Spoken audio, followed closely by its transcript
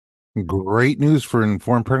Great news for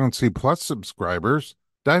Informed Pregnancy Plus subscribers.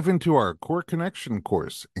 Dive into our Core Connection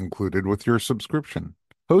course included with your subscription.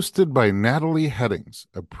 Hosted by Natalie Headings,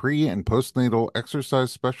 a pre and postnatal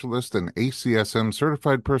exercise specialist and ACSM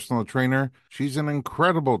certified personal trainer, she's an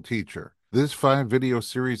incredible teacher. This 5-video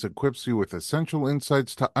series equips you with essential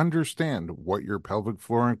insights to understand what your pelvic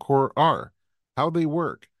floor and core are, how they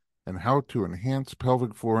work, and how to enhance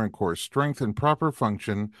pelvic floor and core strength and proper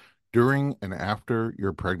function during and after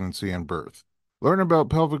your pregnancy and birth. Learn about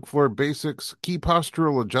pelvic floor basics, key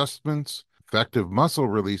postural adjustments, effective muscle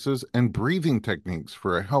releases, and breathing techniques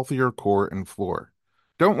for a healthier core and floor.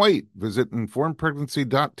 Don't wait. Visit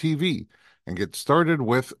informedpregnancy.tv and get started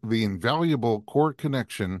with the invaluable Core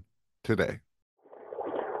Connection today.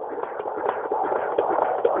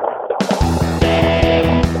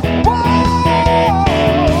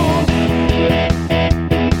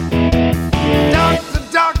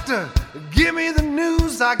 Doctor, give me the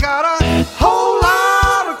news. I got a whole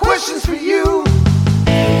lot of questions for you.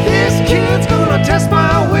 This kid's gonna test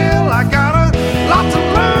my will. I got a lot to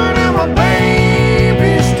learn and my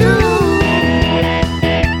baby's due.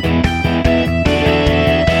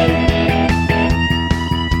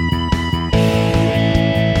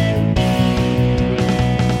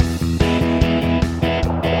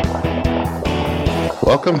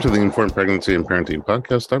 Welcome to the Informed Pregnancy and Parenting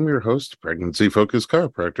Podcast. I'm your host, pregnancy-focused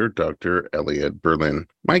chiropractor, Dr. Elliot Berlin.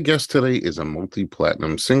 My guest today is a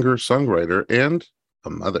multi-platinum singer, songwriter, and a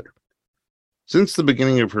mother. Since the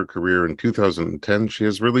beginning of her career in 2010, she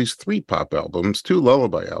has released 3 pop albums, 2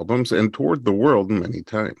 lullaby albums, and toured the world many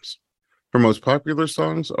times. Her most popular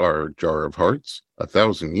songs are Jar of Hearts,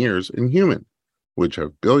 1,000 Years, and Human, which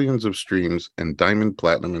have billions of streams and diamond,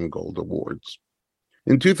 platinum, and gold awards.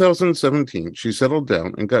 In 2017, she settled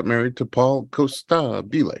down and got married to Paul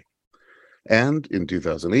Costabile. And in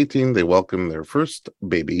 2018, they welcomed their first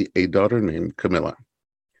baby, a daughter named Camilla.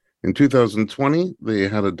 In 2020, they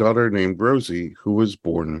had a daughter named Rosie, who was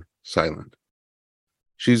born silent.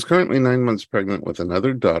 She's currently 9 months pregnant with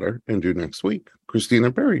another daughter and due next week.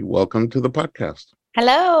 Christina Perri, welcome to the podcast.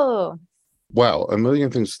 Hello. Wow, a million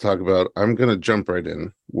things to talk about. I'm going to jump right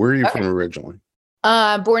in. Where are you from originally?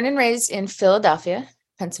 Born and raised in Philadelphia,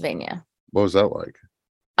 Pennsylvania. What was that like?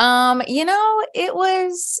 It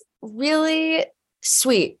was really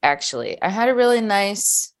sweet, actually. I had a really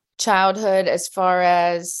nice childhood as far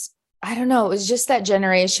as, I don't know, it was just that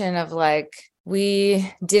generation of like,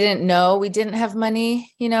 we didn't know, we didn't have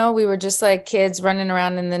money, we were just like kids running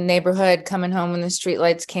around in the neighborhood, coming home when the street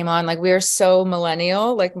lights came on. Like we were so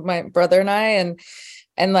millennial, like my brother and I,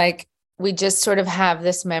 and like, we just sort of have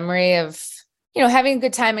this memory of, having a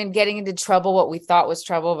good time and getting into trouble, what we thought was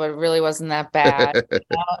trouble, but it really wasn't that bad.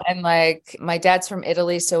 And like my dad's from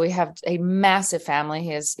Italy, so we have a massive family.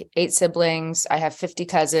 He has 8 siblings. I have 50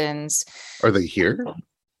 cousins. Are they here?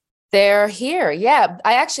 They're here. Yeah.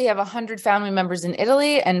 I actually have 100 family members in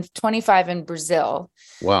Italy and 25 in Brazil.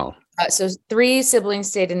 Wow. So 3 siblings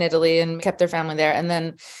stayed in Italy and kept their family there. And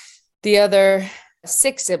then the other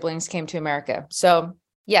 6 siblings came to America. So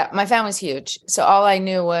yeah, my family's huge. So all I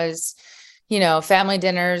knew was, family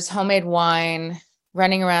dinners, homemade wine,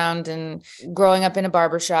 running around and growing up in a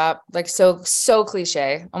barbershop, like so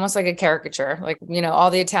cliche, almost like a caricature, like,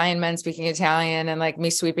 all the Italian men speaking Italian and like me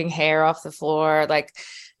sweeping hair off the floor. Like,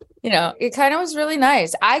 it kind of was really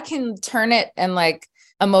nice. I can turn it and like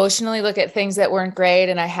emotionally look at things that weren't great.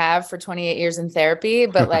 And I have for 28 years in therapy,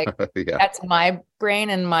 but like, yeah. That's my brain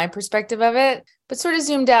and my perspective of it. But sort of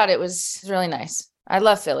zoomed out, it was really nice. I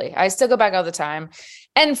love Philly. I still go back all the time.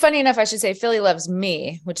 And funny enough, I should say Philly loves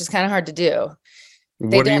me, which is kind of hard to do.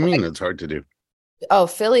 What do you mean it's hard to do? Oh,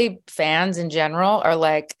 Philly fans in general are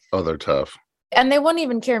like, oh, they're tough. And they won't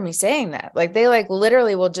even care me saying that. Like they like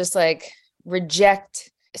literally will just like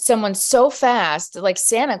reject someone so fast, like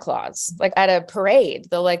Santa Claus, like at a parade,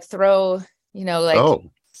 they'll like throw,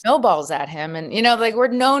 snowballs at him. And, like we're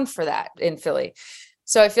known for that in Philly.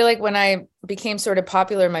 So I feel like when I became sort of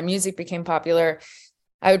popular, my music became popular,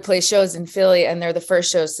 I would play shows in Philly and they're the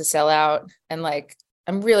first shows to sell out. And like,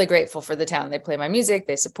 I'm really grateful for the town. They play my music.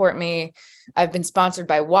 They support me. I've been sponsored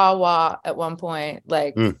by Wawa at one point.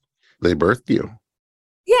 Like they birthed you.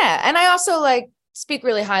 Yeah. And I also like speak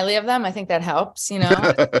really highly of them. I think that helps,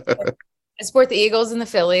 I support the Eagles and the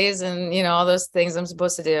Phillies and, all those things I'm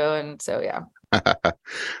supposed to do. And so, yeah.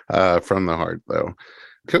 From the heart though.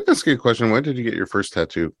 Can I ask you a question? When did you get your first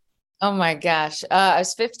tattoo? Oh my gosh. I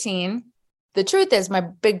was 15. The truth is my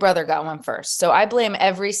big brother got one first. So I blame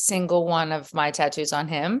every single one of my tattoos on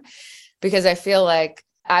him because I feel like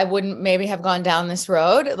I wouldn't maybe have gone down this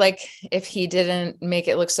road. Like if he didn't make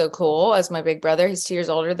it look so cool as my big brother, he's 2 years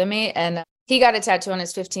older than me. And he got a tattoo on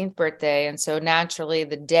his 15th birthday. And so naturally,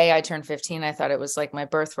 the day I turned 15, I thought it was like my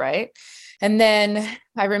birthright. And then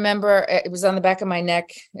I remember it was on the back of my neck.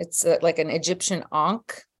 It's like an Egyptian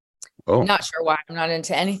ankh. Oh, Not sure why. I'm not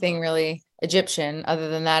into anything really Egyptian other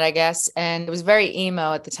than that, I guess. And it was very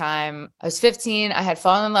emo at the time. I was 15. I had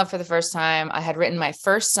fallen in love for the first time. I had written my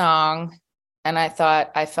first song. And I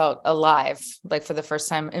thought I felt alive, like for the first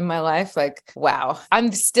time in my life. Like, wow,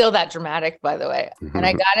 I'm still that dramatic, by the way. And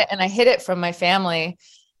I got it and I hid it from my family.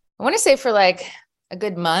 I want to say for like a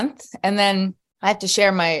good month. And then I have to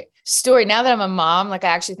share my story. Now that I'm a mom, like I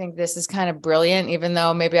actually think this is kind of brilliant, even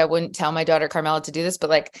though maybe I wouldn't tell my daughter Carmela to do this.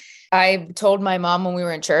 But like I told my mom when we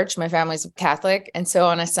were in church, my family's Catholic. And so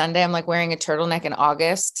on a Sunday, I'm like wearing a turtleneck in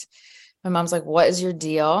August. My mom's like, what is your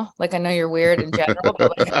deal? Like, I know you're weird in general,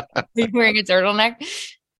 but like, you're wearing a turtleneck.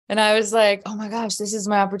 And I was like, oh my gosh, this is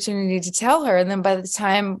my opportunity to tell her. And then by the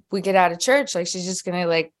time we get out of church, like, she's just going to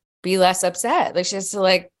like be less upset. Like she has to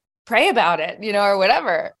like pray about it, or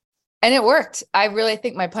whatever. And it worked. I really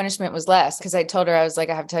think my punishment was less because I told her, I was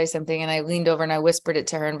like, I have to tell you something. And I leaned over and I whispered it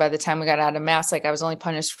to her. And by the time we got out of mass, like I was only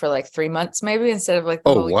punished for like 3 months, maybe instead of like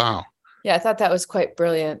the whole wow. year. Yeah, I thought that was quite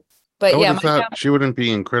brilliant. But I would yeah, have thought she wouldn't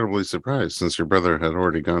be incredibly surprised since your brother had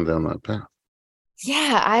already gone down that path.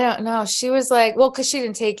 Yeah, I don't know. She was like, well, because she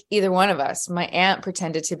didn't take either one of us. My aunt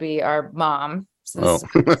pretended to be our mom.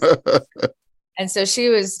 And so she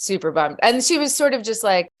was super bummed. And she was sort of just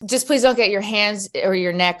like, just please don't get your hands or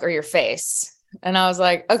your neck or your face. And I was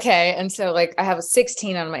like, okay. And so like I have a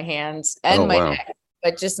 16 on my hands and my neck,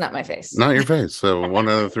 but just not my face. Not your face. So 1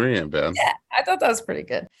 out of 3 ain't bad. Yeah, I thought that was pretty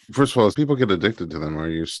good. First of all, as people get addicted to them, are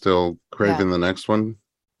you still craving the next one?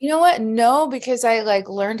 You know what? No, because I like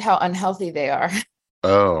learned how unhealthy they are.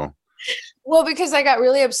 Oh. Well, because I got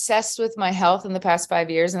really obsessed with my health in the past 5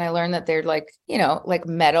 years. And I learned that they're like, like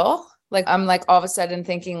metal. Like I'm like all of a sudden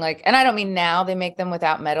thinking like, and I don't mean now they make them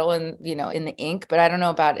without metal and, in the ink, but I don't know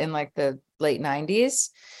about in like the late 90s.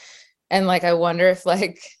 And like, I wonder if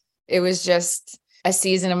like, it was just a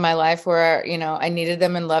season of my life where, I needed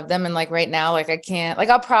them and loved them. And like right now, like I can't, like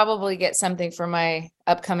I'll probably get something for my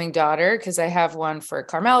upcoming daughter because I have one for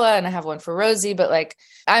Carmela and I have one for Rosie, but like,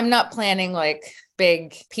 I'm not planning like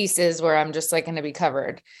big pieces where I'm just like going to be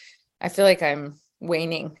covered. I feel like I'm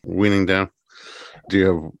weaning down. Do you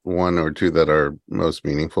have 1 or 2 that are most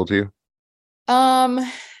meaningful to you?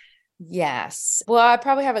 Yes. Well, I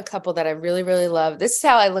probably have a couple that I really, really love. This is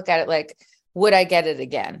how I look at it. Like, would I get it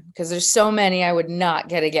again? Because there's so many I would not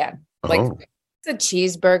get again. Like it's a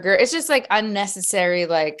cheeseburger. It's just like unnecessary.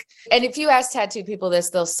 Like, and if you ask tattoo people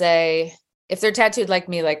this, they'll say, if they're tattooed like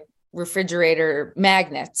me, like refrigerator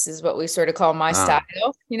magnets is what we sort of call my style,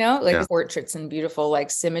 like portraits and beautiful,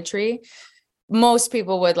 like symmetry. Most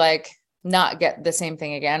people would like not get the same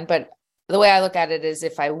thing again. But the way I look at it is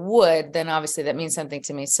if I would, then obviously that means something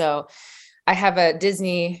to me. So I have a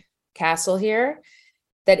Disney castle here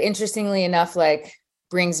that interestingly enough, like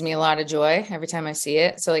brings me a lot of joy every time I see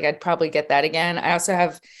it. So like, I'd probably get that again. I also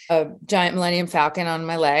have a giant Millennium Falcon on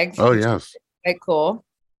my leg. Oh, yes. Quite cool.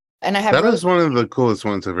 And I have that is one of the coolest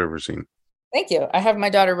ones I've ever seen. Thank you. I have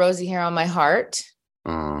my daughter Rosie here on my heart.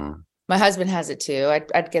 My husband has it too.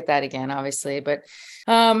 I'd get that again, obviously. But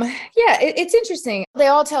it's interesting. They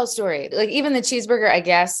all tell a story. Like even the cheeseburger, I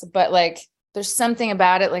guess. But like there's something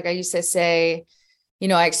about it. Like I used to say,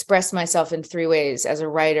 I express myself in 3 ways: as a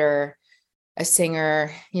writer, a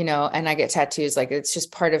singer, and I get tattoos. Like it's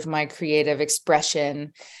just part of my creative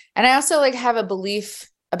expression. And I also like have a belief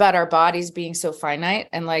about our bodies being so finite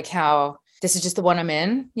and like how this is just the one I'm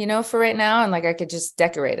in, for right now. And like I could just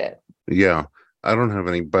decorate it. Yeah. I don't have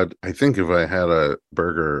any, but I think if I had a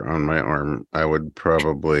burger on my arm, I would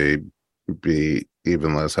probably be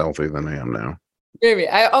even less healthy than I am now. Maybe.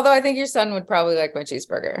 Although I think your son would probably like my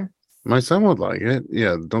cheeseburger. My son would like it.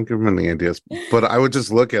 Yeah, don't give him any ideas. But I would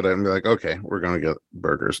just look at it and be like, okay, we're going to get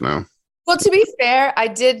burgers now. Well, to be fair, I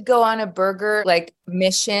did go on a burger like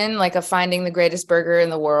mission, like a finding the greatest burger in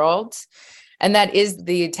the world. And that is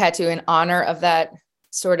the tattoo in honor of that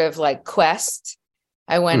sort of like quest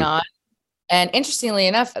I went on. And interestingly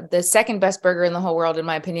enough, the second best burger in the whole world, in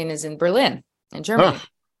my opinion, is in Berlin, in Germany. Oh,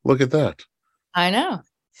 look at that. I know.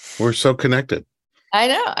 We're so connected. I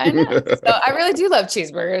know. So I really do love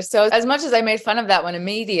cheeseburgers. So as much as I made fun of that one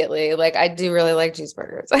immediately, like I do really like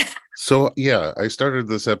cheeseburgers. So yeah, I started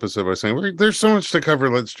this episode by saying, there's so much to cover.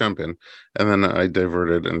 Let's jump in. And then I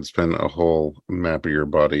diverted and spent a whole map of your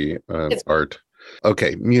body art.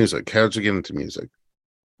 Okay, music. How'd you get into music?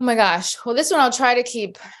 Oh my gosh. Well, this one I'll try to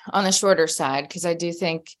keep on the shorter side because I do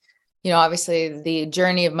think, obviously the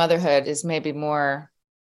journey of motherhood is maybe more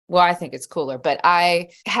Well, I think it's cooler, but I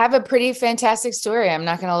have a pretty fantastic story. I'm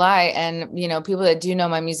not going to lie. And, people that do know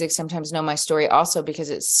my music sometimes know my story also because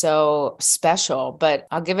it's so special, but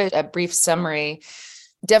I'll give it a brief summary.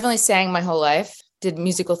 Definitely sang my whole life, did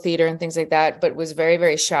musical theater and things like that, but was very,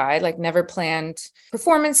 very shy, like never planned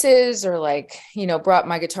performances or like, brought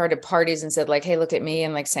my guitar to parties and said like, hey, look at me,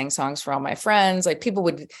 and like sang songs for all my friends. Like people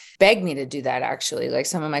would beg me to do that, actually, like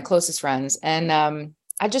some of my closest friends. And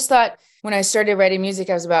I just thought, when I started writing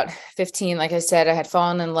music, I was about 15. Like I said, I had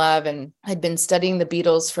fallen in love and I'd been studying the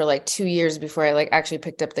Beatles for like 2 years before I like actually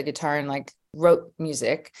picked up the guitar and like wrote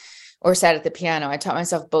music or sat at the piano. I taught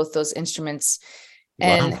myself both those instruments.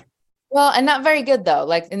 And Wow. well, and not very good though.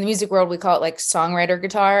 Like in the music world, we call it like songwriter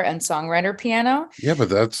guitar and songwriter piano. Yeah, but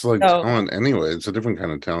that's like So, talent anyway. It's a different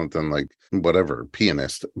kind of talent than like whatever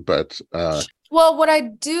pianist. But well, what I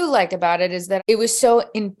do like about it is that it was so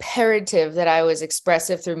imperative that I was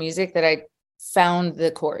expressive through music that I found the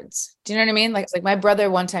chords. Do you know what I mean? Like my brother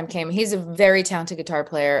one time came, he's a very talented guitar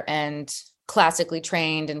player and classically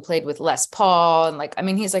trained and played with Les Paul. And like, I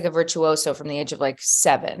mean, he's like a virtuoso from the age of like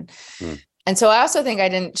 7. hmm, And so I also think I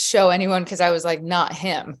didn't show anyone because I was like, not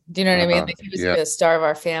him. Do you know what I mean? Like he was yeah. the star of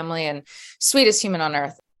our family and sweetest human on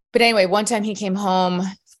earth. But anyway, one time he came home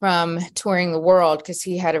from touring the world because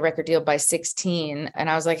he had a record deal by 16. And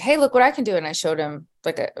I was like, hey, look what I can do. And I showed him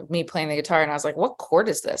like me playing the guitar. And I was like, what chord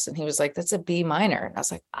is this? And he was like, that's a B minor. And I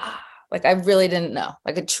was like, like I really didn't know.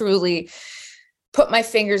 Like I truly put my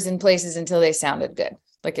fingers in places until they sounded good.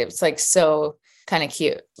 Like it was like so kind of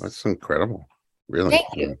cute. That's incredible. Really.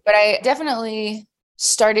 Thank you. But I definitely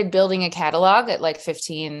started building a catalog at like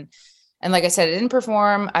 15. And like I said, I didn't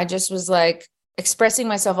perform. I just was like expressing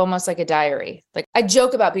myself almost like a diary. Like I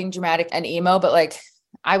joke about being dramatic and emo, but like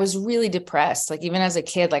I was really depressed. Like even as a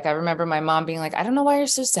kid, like I remember my mom being like, I don't know why you're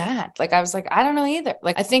so sad. Like I was like, I don't know either.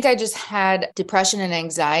 Like I think I just had depression and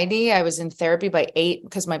anxiety. I was in therapy by 8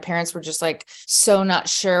 because my parents were just like so not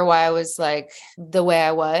sure why I was like the way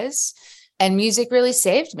I was. And music really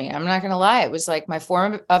saved me. I'm not going to lie. It was like my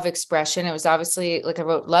form of expression. It was obviously like I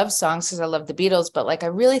wrote love songs because I love the Beatles, but like I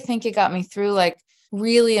really think it got me through like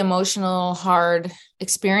really emotional, hard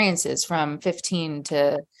experiences from 15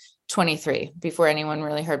 to 23 before anyone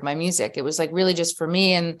really heard my music. It was like really just for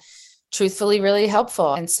me and truthfully really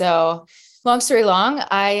helpful. And so long story long,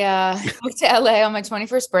 I moved to LA on my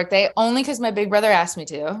 21st birthday only because my big brother asked me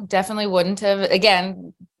to. Definitely wouldn't have.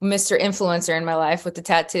 Again, Mr. Influencer in my life with the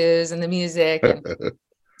tattoos and the music. And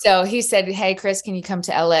so he said, hey, Chris, can you come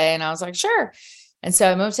to LA? And I was like, sure. And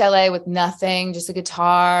so I moved to LA with nothing, just a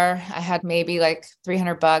guitar. I had maybe like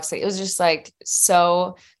 $300. It was just like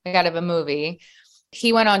so like out of a movie.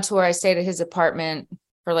 He went on tour. I stayed at his apartment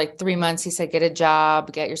for like 3 months. He said, get a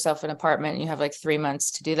job, get yourself an apartment. You have like 3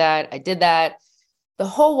 months to do that. I did that. The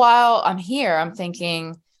whole while I'm here, I'm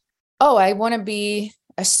thinking, oh, I want to be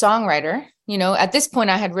a songwriter. At this point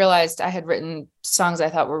I had realized I had written songs I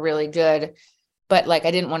thought were really good, but like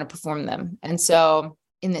I didn't want to perform them. And so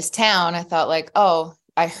in this town, I thought like, oh,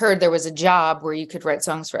 I heard there was a job where you could write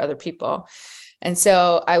songs for other people. And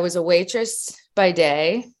so I was a waitress by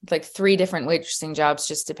day, like 3 different waitressing jobs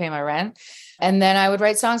just to pay my rent. And then I would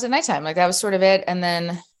write songs at nighttime. Like that was sort of it. And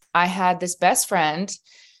then I had this best friend,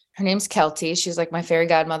 her name's Kelty. She's like my fairy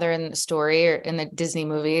godmother in the story or in the Disney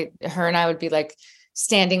movie. Her and I would be like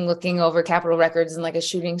standing, looking over Capitol Records and like a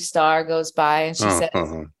shooting star goes by. And she says,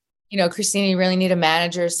 Christina, you really need a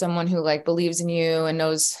manager, someone who like believes in you and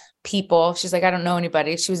knows people. She's like, I don't know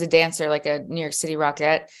anybody. She was a dancer, like a New York City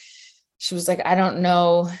Rockette. She was like, I don't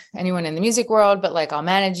know anyone in the music world, but like, I'll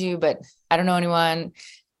manage you, but I don't know anyone.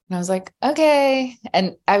 And I was like, okay.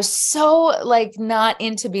 And I was so like not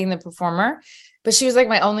into being the performer, but she was like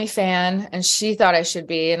my only fan and she thought I should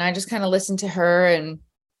be. And I just kind of listened to her and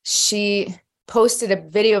she posted a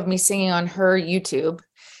video of me singing on her YouTube.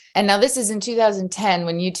 And now this is in 2010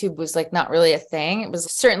 when YouTube was like not really a thing. It was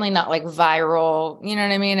certainly not like viral. You know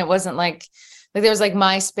what I mean? It wasn't like there was like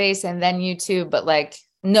MySpace and then YouTube, but like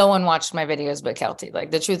no one watched my videos but Kelty.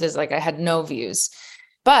 Like the truth is like I had no views.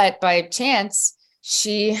 But by chance,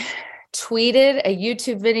 she tweeted a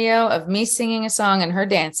YouTube video of me singing a song and her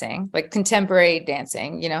dancing, like contemporary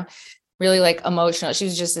dancing, really like emotional. She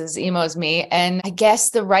was just as emo as me. And I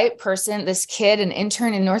guess the right person, this kid, an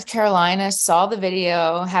intern in North Carolina, saw the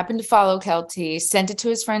video, happened to follow Kelty, sent it to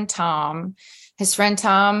his friend Tom. His friend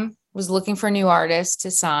Tom was looking for a new artist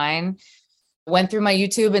to sign, went through my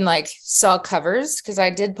YouTube and like saw covers because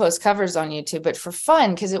I did post covers on YouTube, but for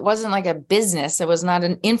fun, because it wasn't like a business. It was not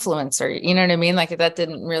an influencer. You know what I mean? Like that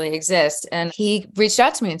didn't really exist. And he reached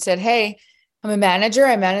out to me and said, hey, I'm a manager.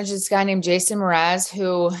 I manage this guy named Jason Mraz,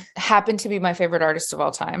 who happened to be my favorite artist of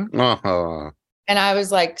all time. And I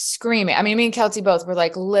was like screaming. I mean, me and Kelty both were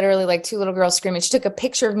like literally like two little girls screaming. She took a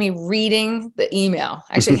picture of me reading the email.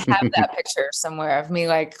 I actually have that picture somewhere of me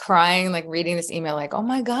like crying, like reading this email, like, oh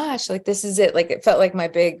my gosh, like this is it. Like it felt like my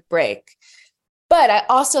big break. But I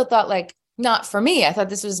also thought like, not for me. I thought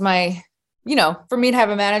this was my, for me to have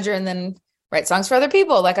a manager and then write songs for other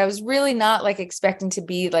people. Like I was really not like expecting to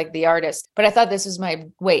be like the artist, but I thought this was my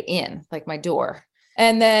way in, like my door.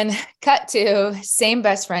 And then cut to same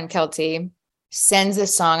best friend, Kelty, sends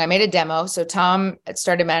this song. I made a demo. So Tom had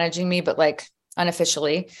started managing me, but like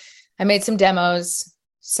unofficially. I made some demos,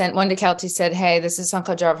 sent one to Kelty, said, hey, this is a song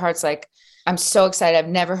called Jar of Hearts. Like, I'm so excited. I've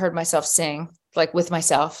never heard myself sing like with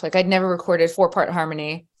myself. Like I'd never recorded 4-part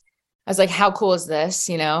harmony. I was like, how cool is this?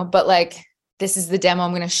 But like, this is the demo.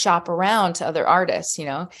 I'm going to shop around to other artists,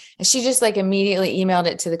 And she just like immediately emailed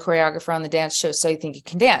it to the choreographer on the dance show. So you think you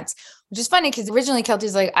can dance, which is funny because originally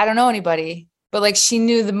Kelty's like, I don't know anybody, but like she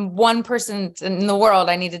knew the one person in the world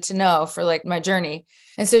I needed to know for like my journey.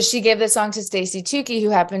 And so she gave the song to Stacey Tukey, who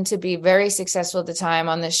happened to be very successful at the time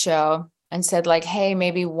on this show, and said like, hey,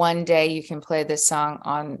 maybe one day you can play this song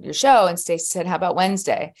on your show. And Stacey said, how about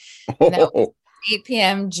Wednesday? And that was 8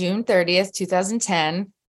 p.m., June 30th,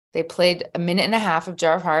 2010. They played a minute and a half of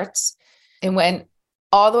Jar of Hearts. It went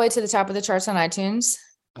all the way to the top of the charts on iTunes.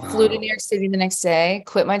 Wow. Flew to New York City the next day,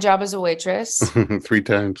 quit my job as a waitress. 3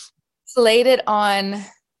 times. Played it on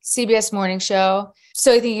CBS Morning Show.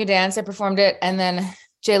 So You Think You Dance, I performed it. And then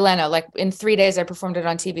Jay Leno, like in 3 days, I performed it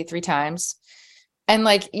on TV 3 times. And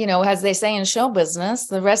like, as they say in show business,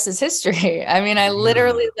 the rest is history. I mean, I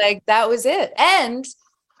literally like, that was it. And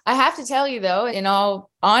I have to tell you though, in all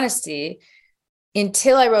honesty,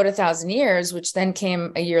 until I wrote 1,000 Years, which then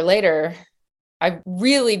came a year later, I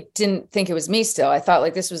really didn't think it was me still. I thought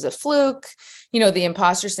like this was a fluke, the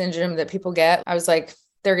imposter syndrome that people get. I was like,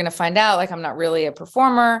 they're going to find out like I'm not really a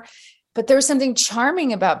performer. But there was something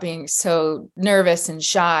charming about being so nervous and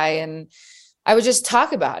shy. And I would just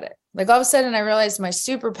talk about it. Like all of a sudden I realized my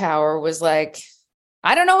superpower was like,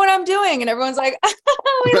 I don't know what I'm doing. And everyone's like,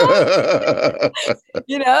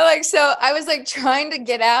 like, so I was like trying to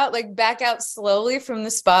get out, like back out slowly from the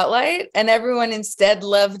spotlight. And everyone instead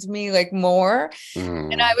loved me like more.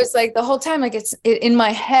 And I was like, the whole time, like it's in my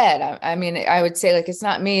head. I mean, I would say like, it's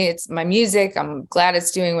not me, it's my music. I'm glad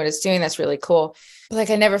it's doing what it's doing. That's really cool. But like,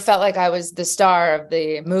 I never felt like I was the star of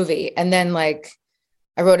the movie. And then like,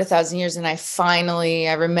 I wrote 1,000 Years and I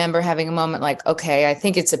remember having a moment like, okay, I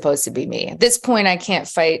think it's supposed to be me. At this point, I can't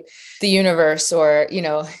fight the universe or,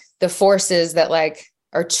 the forces that like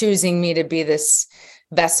are choosing me to be this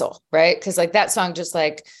vessel, right? Because like that song just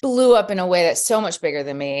like blew up in a way that's so much bigger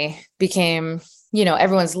than me, became,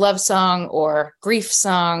 everyone's love song or grief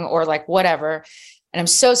song or like whatever. And I'm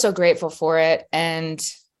so, so grateful for it. And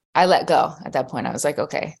I let go at that point. I was like,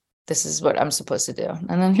 okay, this is what I'm supposed to do.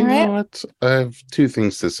 And then here I am. What? I have 2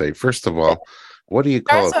 things to say. First of all, what do you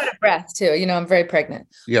call it? I'm out of breath too. I'm very pregnant.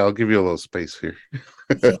 Yeah, I'll give you a little space here.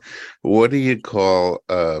 What do you call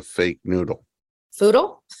a fake noodle?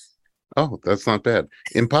 Foodle? Oh, that's not bad.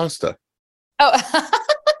 Impasta. Oh,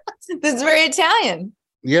 this is very Italian.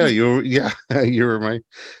 Yeah, you were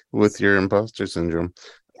with your imposter syndrome.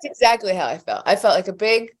 That's exactly how I felt. I felt like a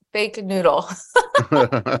big fake noodle.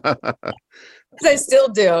 I still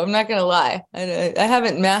do. I'm not going to lie. I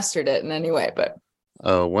haven't mastered it in any way, but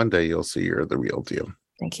one day you'll see you're the real deal.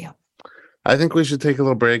 Thank you. I think we should take a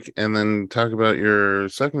little break and then talk about your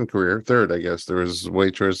third, I guess. There was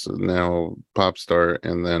waitress, now pop star,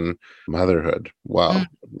 and then motherhood. Wow,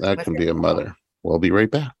 that can be a mother. We'll be right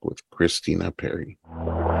back with Christina Perri.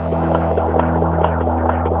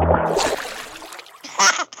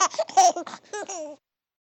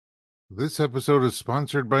 This episode is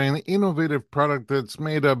sponsored by an innovative product that's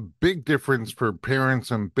made a big difference for parents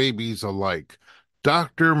and babies alike.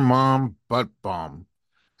 Dr. Mom Butt Balm.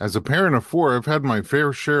 As a parent of 4, I've had my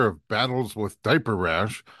fair share of battles with diaper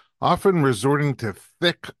rash, often resorting to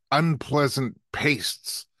thick, unpleasant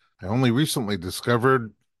pastes. I only recently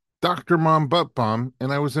discovered Dr. Mom Butt Balm,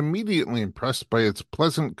 and I was immediately impressed by its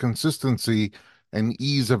pleasant consistency and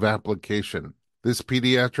ease of application. This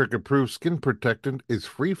pediatric-approved skin protectant is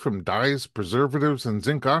free from dyes, preservatives, and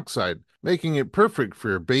zinc oxide, making it perfect for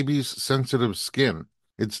your baby's sensitive skin.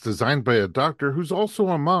 It's designed by a doctor who's also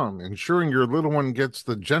a mom, ensuring your little one gets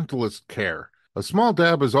the gentlest care. A small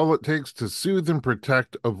dab is all it takes to soothe and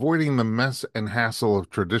protect, avoiding the mess and hassle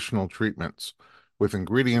of traditional treatments. With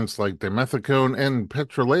ingredients like dimethicone and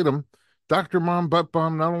petrolatum, Dr. Mom Butt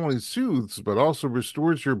Balm not only soothes, but also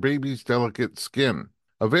restores your baby's delicate skin.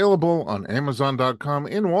 Available on Amazon.com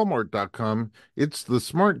and Walmart.com, it's the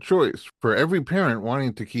smart choice for every parent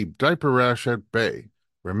wanting to keep diaper rash at bay.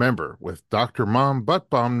 Remember, with Dr. Mom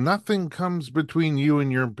Butt Bomb, nothing comes between you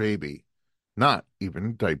and your baby, not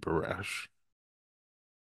even diaper rash.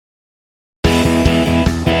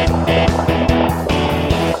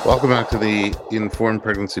 Welcome back to the Informed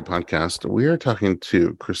Pregnancy Podcast. We are talking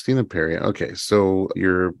to Christina Perri. Okay, so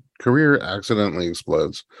your career accidentally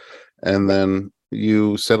explodes, and then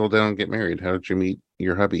you settle down and get married. How did you meet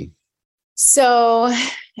your hubby? So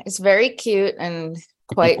it's very cute and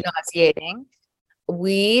quite nauseating.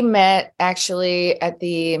 We met actually at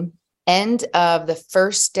the end of the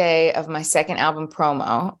first day of my second album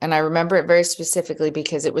promo. And I remember it very specifically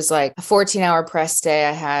because it was like a 14-hour press day.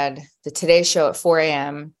 I had the Today Show at 4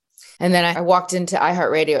 a.m. And then I walked into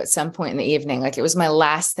iHeartRadio at some point in the evening. Like it was my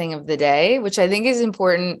last thing of the day, which I think is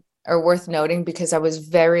important or worth noting because I was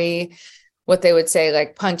very, what they would say,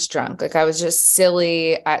 like punch drunk. Like I was just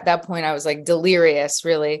silly. At that point, I was like delirious,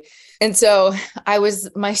 really. And so I was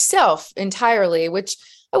myself entirely, which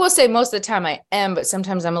I will say most of the time I am, but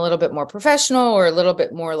sometimes I'm a little bit more professional or a little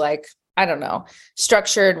bit more like, I don't know,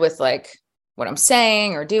 structured with like what I'm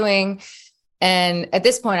saying or doing. And at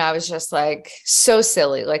this point, I was just like so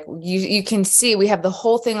silly. Like you can see we have the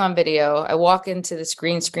whole thing on video. I walk into this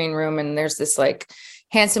green screen room and there's this like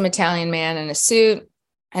handsome Italian man in a suit.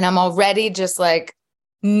 And I'm already just like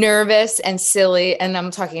nervous and silly. And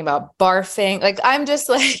I'm talking about barfing. Like I'm just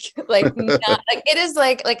like not like it is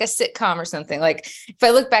like a sitcom or something. Like if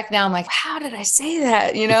I look back now, I'm like, how did I say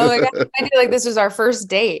that? You know, like I feel like this was our first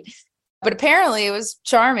date. But apparently it was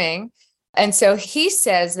charming. And so he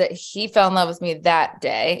says that he fell in love with me that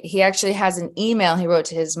day. He actually has an email he wrote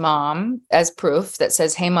to his mom as proof that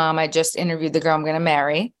says, "Hey, Mom, I just interviewed the girl I'm going to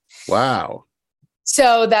marry." Wow.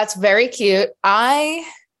 So that's very cute. I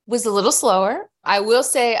was a little slower. I will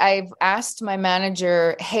say I've asked my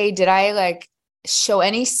manager, hey, did I like show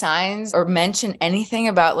any signs or mention anything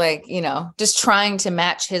about like, you know, just trying to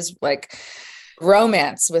match his like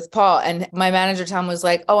romance with Paul? And my manager, Tom, was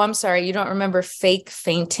like, oh, I'm sorry, you don't remember fake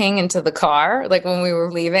fainting into the car, like when we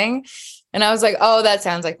were leaving? And I was like, oh, that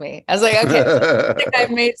sounds like me. I was like, okay, I think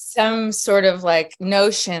I've made some sort of like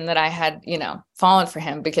notion that I had, you know, fallen for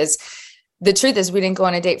him because the truth is we didn't go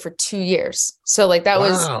on a date for 2 years. So like that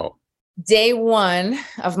was day one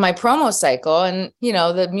of my promo cycle. And, you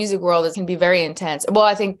know, the music world can be very intense. Well,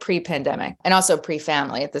 I think pre-pandemic and also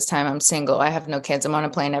pre-family. At this time, I'm single. I have no kids. I'm on a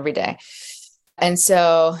plane every day. And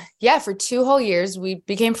so, yeah, for 2 whole years, we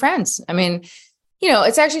became friends. I mean, you know,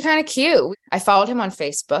 it's actually kind of cute. I followed him on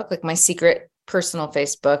Facebook, like my secret personal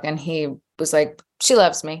Facebook. And he was like, she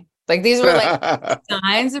loves me. Like these were like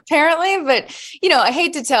signs apparently, but you know, I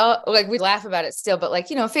hate to tell, like we laugh about it still, but like,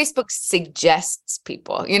 you know, Facebook suggests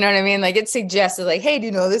people, you know what I mean? Like it suggested like, hey, do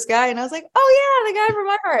you know this guy? And I was like, oh yeah, the guy from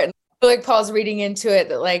iHeart. Like Paul's reading into it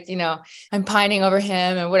that like, you know, I'm pining over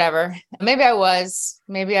him and whatever.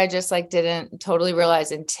 Maybe I just like didn't totally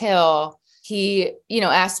realize until he, you know,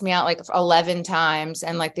 asked me out like 11 times.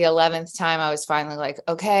 And like the 11th time I was finally like,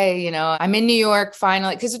 okay, you know, I'm in New York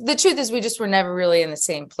finally. Cause the truth is we just were never really in the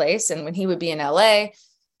same place. And when he would be in LA,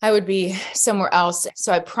 I would be somewhere else.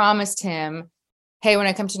 So I promised him, hey, when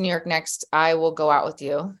I come to New York next, I will go out with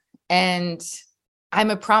you. And I'm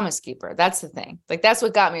a promise keeper. That's the thing. Like, that's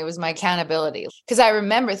what got me. It was my accountability. Cause I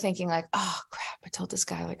remember thinking like, oh crap, I told this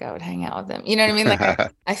guy like I would hang out with him. You know what I mean?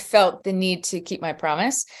 Like I felt the need to keep my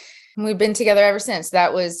promise. And we've been together ever since.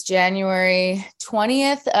 That was January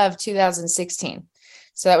 20th of 2016.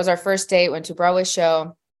 So that was our first date. Went to a Broadway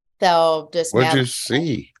show. What'd you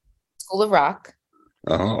see? School of Rock.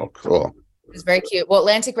 Oh, cool. It was very cute. Well,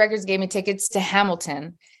 Atlantic Records gave me tickets to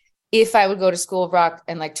Hamilton if I would go to School of Rock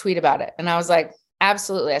and like tweet about it. And I was like,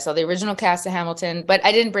 absolutely. I saw the original cast of Hamilton, but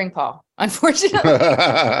I didn't bring Paul, unfortunately.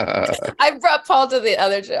 I brought Paul to the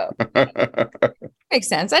other show. Makes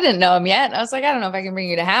sense. I didn't know him yet. I was like, I don't know if I can bring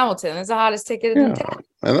you to Hamilton. It's the hottest ticket in town.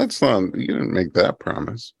 And that's not, you didn't make that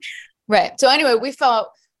promise. Right. So anyway, we felt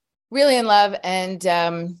really in love. And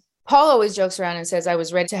Paul always jokes around and says, I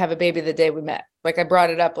was ready to have a baby the day we met. Like I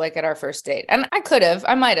brought it up like at our first date. And I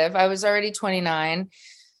might have. I was already 29,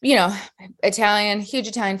 you know, Italian, huge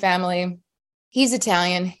Italian family. He's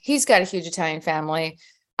Italian. He's got a huge Italian family.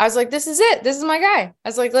 I was like, this is it. This is my guy. I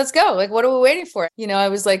was like, let's go. Like, what are we waiting for? You know, I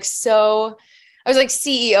was like CEOing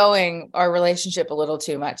our relationship a little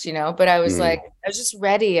too much, you know, but I was like, I was just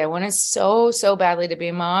ready. I wanted so badly to be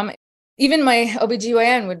a mom. Even my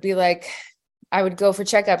OBGYN would be like, I would go for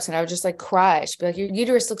checkups and I would just like cry. She'd be like, your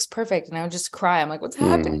uterus looks perfect. And I would just cry. I'm like, what's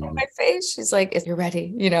happening in my face? She's like, if you're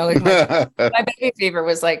ready, you know, like my baby fever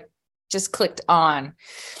was like, just clicked on.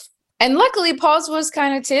 And luckily Paul's was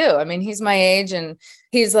kind of too. I mean, he's my age and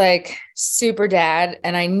he's like super dad.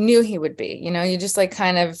 And I knew he would be, you know, you just like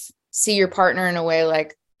kind of see your partner in a way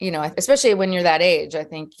like, especially when you're that age, I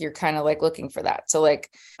think you're kind of like looking for that. So like,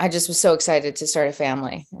 I just was so excited to start a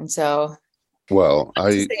family. And so Well,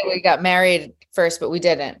 we got married first, but we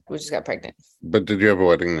didn't. We just got pregnant. but did you have a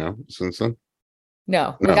wedding now since then?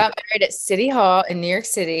 No, we No. got married at City Hall in New York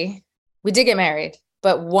City. We did get married,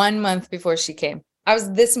 but 1 month before she came. I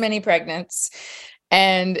was this many pregnants.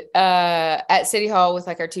 And at City Hall with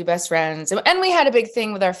like our two best friends. And we had a big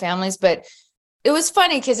thing with our families, but it was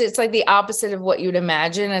funny because it's like the opposite of what you'd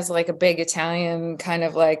imagine as like a big Italian kind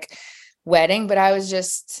of like wedding. But I was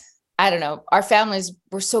just, I don't know. Our families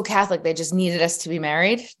were so Catholic. They just needed us to be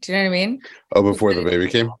married. Do you know what I mean? Oh, before the baby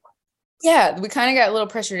came? Yeah. We kind of got a little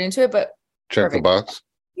pressured into it, but Check perfect. the box.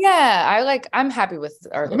 Yeah. I'm happy with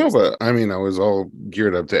our. No, but I mean, I was all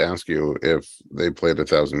geared up to ask you if they played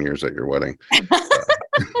 1,000 Years at your wedding.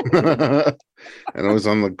 And I was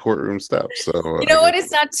on the courtroom steps. So you know what?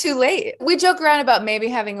 It's not too late. We joke around about maybe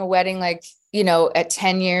having a wedding, like, at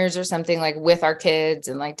 10 years or something, like with our kids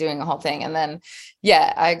and like doing a whole thing. And then,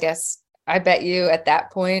 yeah, I guess I bet you at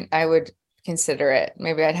that point I would consider it.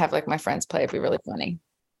 Maybe I'd have like my friends play. It'd be really funny.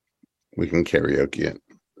 We can karaoke it.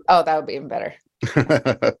 Oh, that would be even better.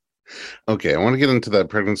 Okay, I want to get into that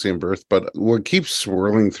pregnancy and birth, but what keeps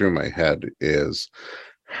swirling through my head is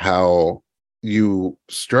how you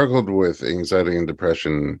struggled with anxiety and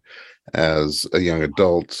depression as a young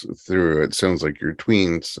adult through, it sounds like, your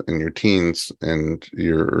tweens and your teens and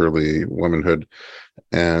your early womanhood,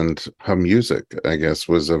 and how music, I guess,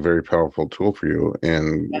 was a very powerful tool for you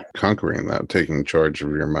in conquering that, taking charge of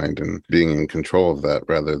your mind and being in control of that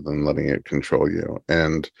rather than letting it control you.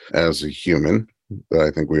 And as a human,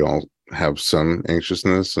 I think we all have some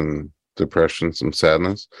anxiousness and depression, some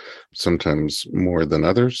sadness, sometimes more than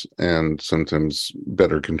others, and sometimes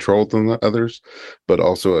better controlled than the others. But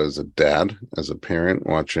also as a dad, as a parent,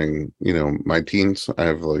 watching, my teens, I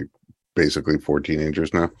have like basically 4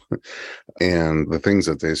 teenagers now, and the things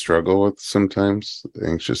that they struggle with sometimes,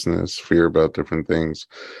 anxiousness, fear about different things,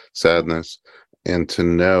 sadness, and to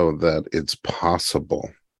know that it's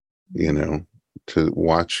possible, to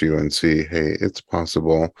watch you and see, hey, it's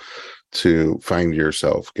possible to find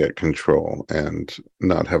yourself, get control, and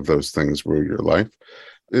not have those things rule your life.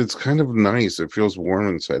 It's kind of nice. It feels warm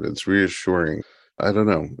inside. It's reassuring. I don't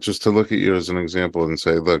know. Just to look at you as an example and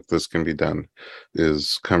say, look, this can be done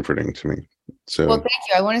is comforting to me. So, well, thank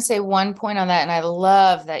you. I want to say one point on that. And I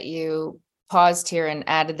love that you paused here and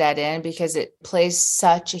added that in because it plays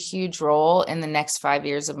such a huge role in the next 5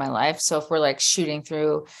 years of my life. So if we're like shooting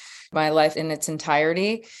through my life in its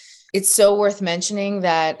entirety, it's so worth mentioning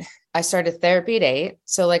that I started therapy at 8.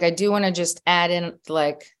 So like, I do want to just add in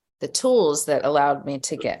like the tools that allowed me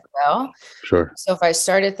to get well. Sure. So if I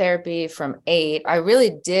started therapy from 8, I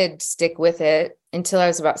really did stick with it until I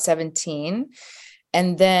was about 17.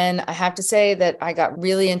 And then I have to say that I got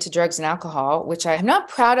really into drugs and alcohol, which I'm not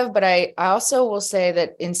proud of, but I also will say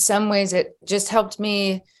that in some ways it just helped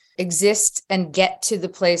me exist and get to the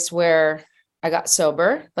place where I got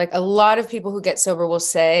sober. Like a lot of people who get sober will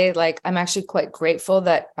say, like, I'm actually quite grateful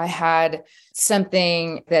that I had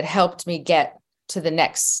something that helped me get to the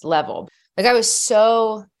next level. Like I was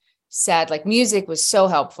so sad, like music was so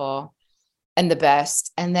helpful and the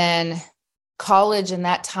best. And then college and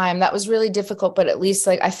that time, that was really difficult, but at least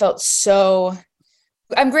like I felt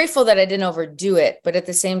I'm grateful that I didn't overdo it. But at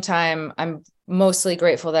the same time, I'm mostly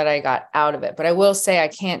grateful that I got out of it. But I will say I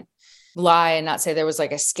can't lie and not say there was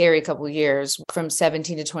like a scary couple of years from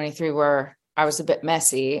 17 to 23 where I was a bit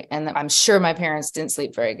messy, and I'm sure my parents didn't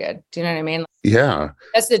sleep very good. Do you know what I mean? Yeah,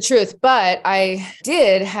 that's the truth. But I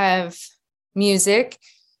did have music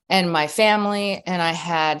and my family, and I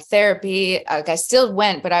had therapy. Like I still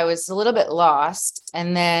went, but I was a little bit lost.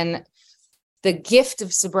 And then the gift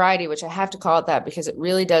of sobriety, which I have to call it that because it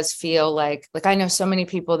really does feel like I know so many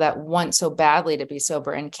people that want so badly to be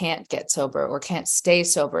sober and can't get sober or can't stay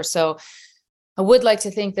sober. So I would like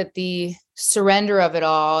to think that the surrender of it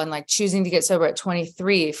all and like choosing to get sober at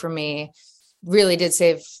 23 for me really did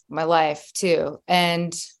save my life too.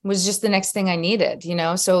 And was just the next thing I needed,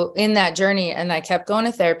 So in that journey, and I kept going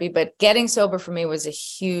to therapy, but getting sober for me was a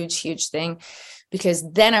huge, huge thing, because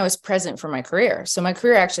then I was present for my career. So my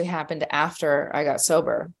career actually happened after I got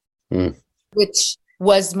sober, which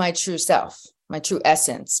was my true self, my true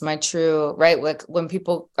essence, my true, right? Like when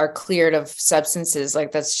people are cleared of substances,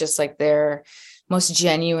 like that's just like their most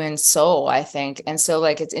genuine soul, I think. And so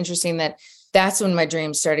like, it's interesting that that's when my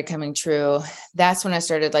dreams started coming true. That's when I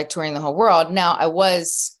started like touring the whole world. Now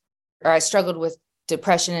I struggled with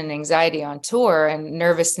depression and anxiety on tour and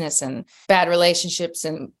nervousness and bad relationships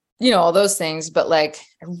and all those things. But like,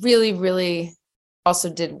 I really, really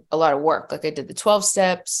also did a lot of work. Like I did the 12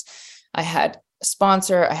 steps. I had a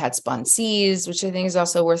sponsor. I had sponsees, which I think is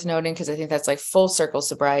also worth noting because I think that's like full circle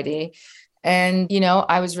sobriety. And,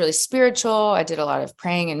 I was really spiritual. I did a lot of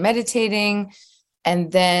praying and meditating.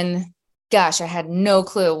 And then, gosh, I had no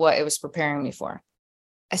clue what it was preparing me for.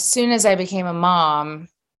 As soon as I became a mom,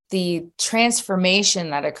 the transformation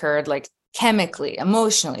that occurred, like chemically,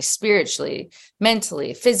 emotionally, spiritually,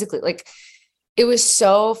 mentally, physically, like it was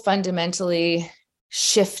so fundamentally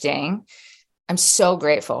shifting. I'm so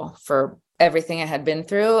grateful for everything I had been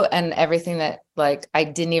through and everything that like I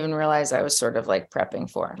didn't even realize I was sort of like prepping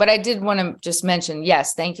for. But I did want to just mention,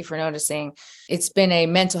 yes, thank you for noticing. It's been a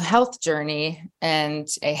mental health journey and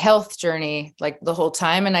a health journey like the whole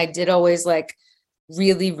time. And I did always like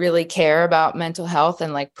really, really care about mental health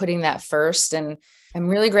and like putting that first. And I'm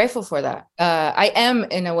really grateful for that. I am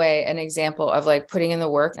in a way an example of like putting in the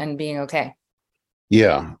work and being okay.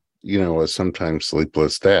 Yeah. A sometimes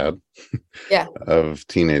sleepless dad Yeah. of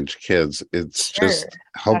teenage kids, it's just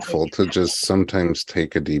helpful to just sometimes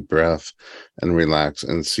take a deep breath and relax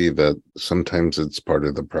and see that sometimes it's part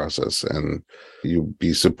of the process, and you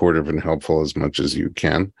be supportive and helpful as much as you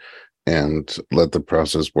can and let the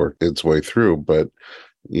process work its way through. But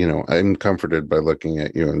I'm comforted by looking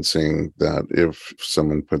at you and seeing that if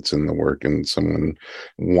someone puts in the work and someone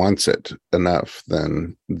wants it enough,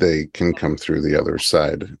 then they can come through the other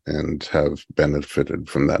side and have benefited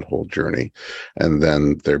from that whole journey. And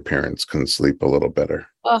then their parents can sleep a little better.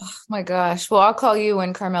 Oh my gosh. Well, I'll call you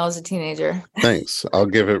when Carmela's a teenager. Thanks. I'll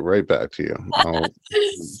give it right back to you.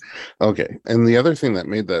 Okay. And the other thing that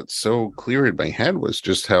made that so clear in my head was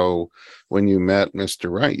just how when you met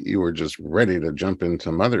Mr. Right, you were just ready to jump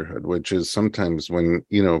into motherhood, which is sometimes when,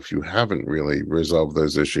 if you haven't really resolved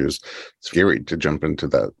those issues, it's scary to jump into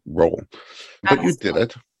that role. But you did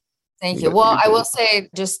it. Thank you. Well, I will say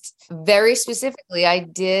just very specifically, I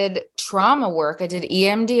did trauma work. I did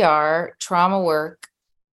EMDR trauma work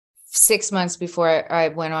 6 months before I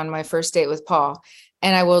went on my first date with Paul.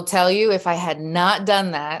 And I will tell you, if I had not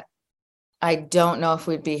done that, I don't know if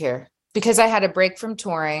we'd be here because I had a break from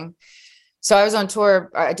touring. So I was on tour.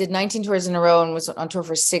 I did 19 tours in a row and was on tour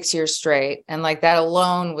for 6 years straight. And like that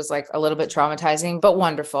alone was like a little bit traumatizing, but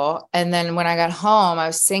wonderful. And then when I got home, I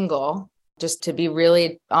was single, just to be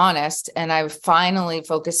really honest. And I finally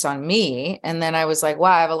focused on me. And then I was like,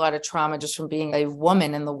 wow, I have a lot of trauma just from being a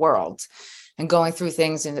woman in the world and going through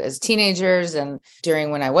things as teenagers and during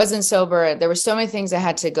when I wasn't sober. There were so many things I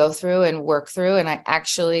had to go through and work through. And I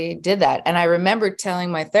actually did that. And I remember telling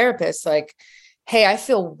my therapist, like, hey, I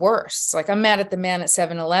feel worse. Like I'm mad at the man at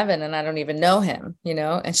 7-Eleven and I don't even know him,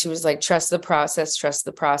 And she was like, trust the process, trust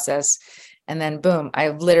the process. And then boom, I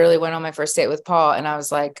literally went on my first date with Paul and I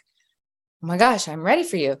was like, oh my gosh, I'm ready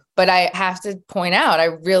for you. But I have to point out, I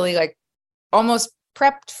really like almost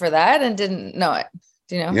prepped for that and didn't know it.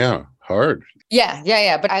 Do you know? Yeah. Hard.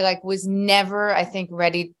 Yeah. But I like was never, I think,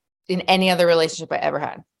 ready in any other relationship I ever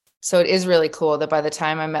had. So it is really cool that by the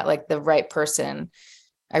time I met like the right person,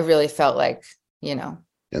 I really felt like, in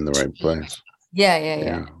the right place.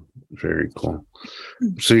 Yeah. Very cool.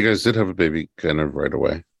 So you guys did have a baby kind of right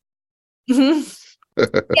away. Yeah,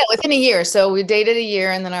 within a year. So we dated a year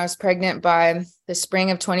and then I was pregnant by the spring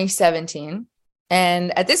of 2017.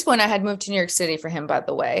 And at this point I had moved to New York City for him, by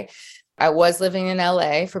the way. I was living in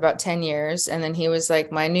LA for about 10 years. And then he was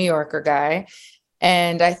like my New Yorker guy.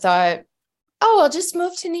 And I thought, oh, I'll just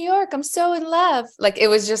move to New York. I'm so in love. Like, it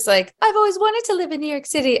was just like, I've always wanted to live in New York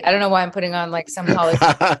City. I don't know why I'm putting on like some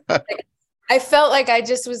Hollywood. I felt like I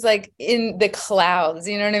just was like in the clouds,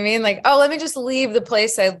 you know what I mean? Like, oh, let me just leave the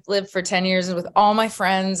place I lived for 10 years with all my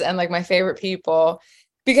friends and like my favorite people,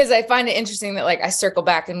 because I find it interesting that like I circle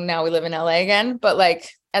back and now we live in LA again. But like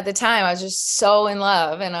at the time I was just so in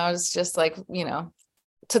love and I was just like,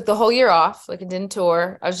 took the whole year off, like I didn't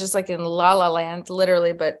tour. I was just like in La La Land,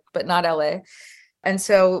 literally, but not LA. And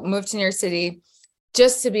so moved to New York City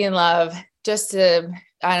just to be in love, just to,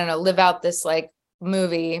 I don't know, live out this like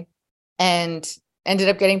movie, and ended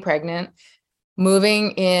up getting pregnant,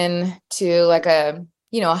 moving into like a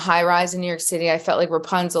high rise in New York City. I felt like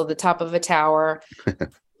Rapunzel, the top of a tower,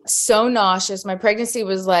 so nauseous. My pregnancy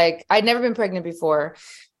was like, I'd never been pregnant before.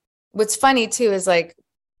 What's funny too, is like,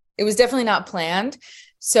 it was definitely not planned.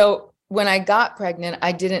 So when I got pregnant,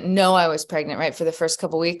 I didn't know I was pregnant, right, for the first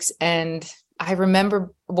couple of weeks. And I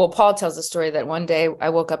remember, well, Paul tells the story that one day I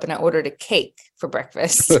woke up and I ordered a cake for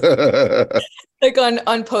breakfast. Like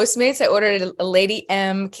on Postmates, I ordered a Lady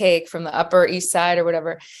M cake from the Upper East Side or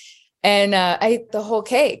whatever. And I ate the whole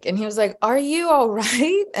cake. And he was like, are you all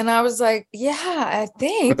right? And I was like, yeah, I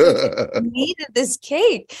think I needed this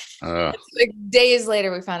cake. Like days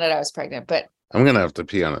later, we found out I was pregnant. But I'm going to have to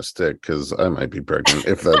pee on a stick because I might be pregnant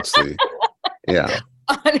if that's the, yeah.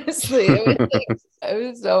 Honestly, it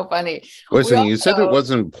was so funny. Listen, you said it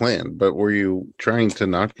wasn't planned, but were you trying to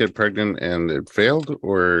not get pregnant and it failed,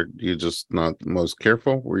 or you just not most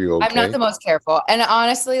careful? Were you okay? I'm not the most careful. And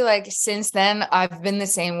honestly, like since then, I've been the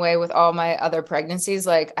same way with all my other pregnancies.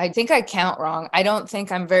 Like I think I count wrong. I don't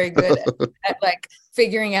think I'm very good at like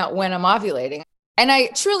figuring out when I'm ovulating. And I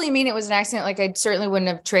truly mean it was an accident. Like I certainly wouldn't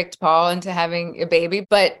have tricked Paul into having a baby,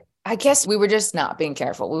 but I guess we were just not being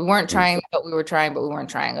careful. We weren't trying, but we were trying, but we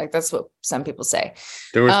weren't trying. Like that's what some people say.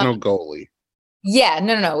 There was no goalie. Yeah,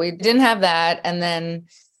 no. We didn't have that. And then,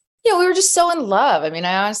 we were just so in love. I mean,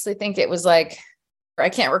 I honestly think it was like, I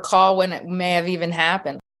can't recall when it may have even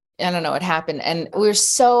happened. I don't know. It happened. And we were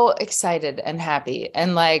so excited and happy.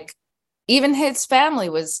 And like, even his family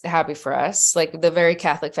was happy for us, like the very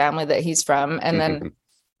Catholic family that he's from. And then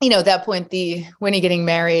at that point, when he getting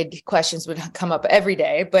married questions would come up every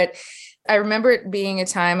day. But I remember it being a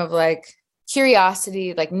time of like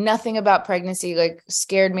curiosity, like nothing about pregnancy, like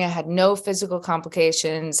scared me. I had no physical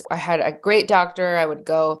complications. I had a great doctor. I would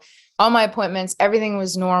go all my appointments. Everything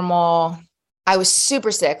was normal. I was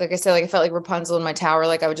super sick. Like I said, like I felt like Rapunzel in my tower.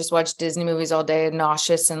 Like I would just watch Disney movies all day and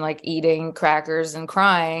nauseous and like eating crackers and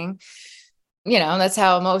crying. That's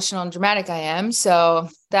how emotional and dramatic I am. So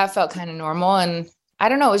that felt kind of normal. And I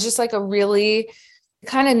don't know, it was just like a really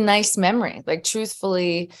kind of nice memory. Like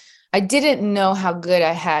truthfully, I didn't know how good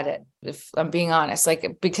I had it, if I'm being honest.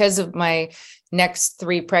 Like because of my next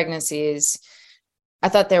 3 pregnancies, I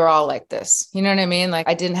thought they were all like this. You know what I mean? Like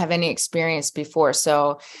I didn't have any experience before.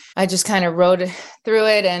 So I just kind of rode through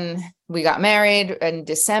it, and we got married in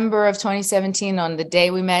December of 2017 on the day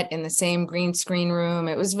we met in the same green screen room.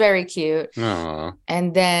 It was very cute. Aww.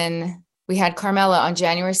 And then we had Carmela on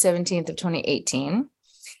January 17th of 2018.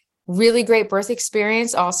 Really great birth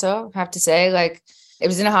experience also, I have to say. Like it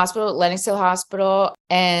was in a hospital, Lenox Hill Hospital,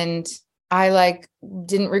 and I like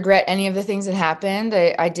didn't regret any of the things that happened.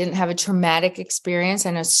 I didn't have a traumatic experience.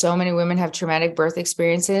 I know so many women have traumatic birth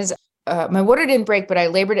experiences. My water didn't break, but I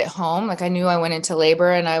labored at home. Like I knew I went into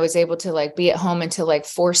labor, and I was able to like be at home until like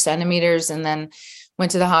 4 centimeters, and then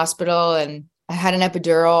went to the hospital, and I had an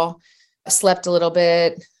epidural. I slept a little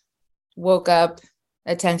bit, woke up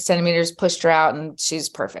at 10 centimeters, pushed her out, and she's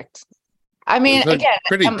perfect. I mean, again,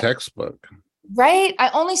 pretty textbook. Right. I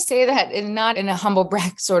only say that not in a humble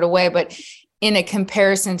brag sort of way, but in a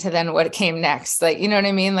comparison to then what came next. Like, you know what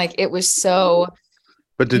I mean? Like it was so.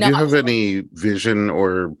 But did you have any vision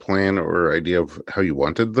or plan or idea of how you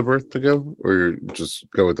wanted the birth to go, or just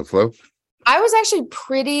go with the flow? I was actually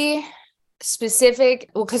pretty specific.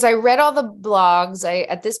 Well, because I read all the blogs.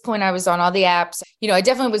 At this point, I was on all the apps. I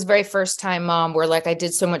definitely was very first time mom where like I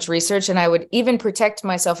did so much research, and I would even protect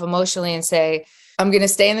myself emotionally and say, I'm going to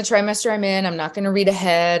stay in the trimester I'm in. I'm not going to read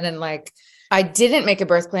ahead. And like, I didn't make a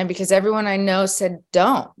birth plan because everyone I know said,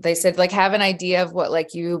 don't. They said like, have an idea of what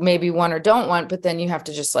like you maybe want or don't want, but then you have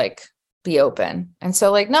to just like be open. And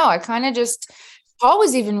so like, no, I kind of just, Paul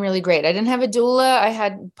was even really great. I didn't have a doula. I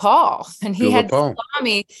had Paul, and he had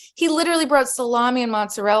salami. He literally brought salami and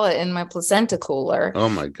mozzarella in my placenta cooler. Oh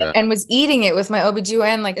my God. And was eating it with my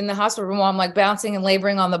OBGYN, like in the hospital room while I'm like bouncing and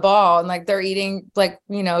laboring on the ball. And like, they're eating like,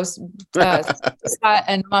 and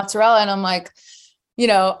mozzarella. And I'm like,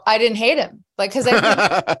 I didn't hate him. Like, cause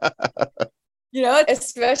I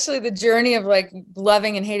especially the journey of like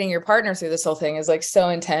loving and hating your partner through this whole thing is like so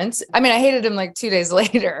intense. I mean, I hated him like 2 days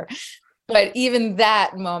later. But even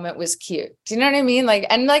that moment was cute. Do you know what I mean? Like,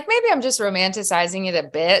 and like, maybe I'm just romanticizing it a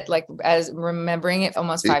bit, like as remembering it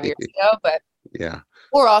almost 5 years ago, but yeah.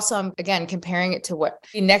 Or also I'm again, comparing it to what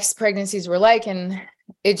the next pregnancies were like. And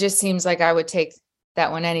it just seems like I would take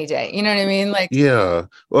that one any day. You know what I mean? Like, yeah.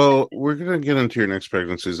 Well, we're going to get into your next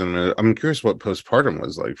pregnancies in a minute. I'm curious what postpartum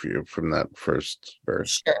was like for you from that first birth.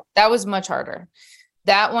 Sure. That was much harder.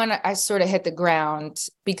 That one, I sort of hit the ground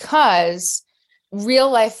because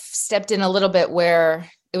real life stepped in a little bit where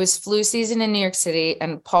it was flu season in New York City,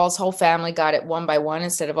 and Paul's whole family got it one by one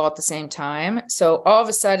instead of all at the same time. So all of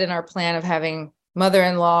a sudden our plan of having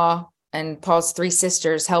mother-in-law and Paul's 3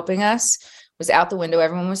 sisters helping us was out the window.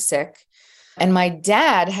 Everyone was sick. And my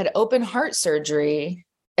dad had open heart surgery,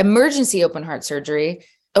 emergency open heart surgery,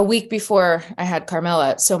 a week before I had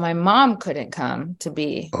Carmela. So my mom couldn't come to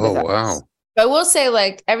be with us. Wow. But I will say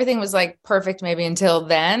like everything was like perfect maybe until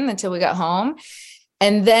we got home.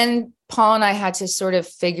 And then Paul and I had to sort of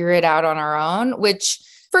figure it out on our own, which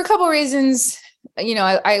for a couple of reasons,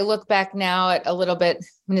 I look back now at a little bit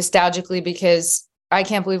nostalgically because I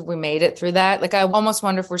can't believe we made it through that. Like I almost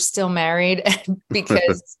wonder if we're still married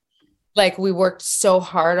because like we worked so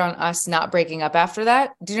hard on us not breaking up after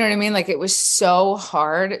that. Do you know what I mean? Like it was so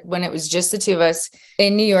hard when it was just the two of us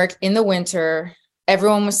in New York in the winter.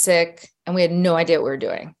 Everyone was sick and we had no idea what we were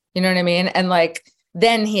doing. You know what I mean? And like,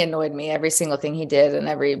 then he annoyed me every single thing he did and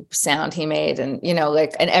every sound he made. And, you know,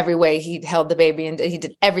 like in every way he held the baby and he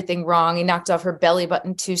did everything wrong. He knocked off her belly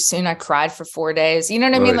button too soon. I cried for 4 days. You know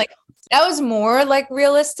what I mean? Like that was more like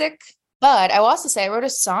realistic. But I will also say I wrote a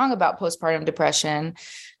song about postpartum depression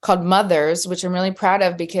called Mothers, which I'm really proud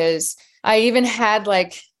of because I even had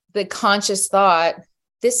like the conscious thought,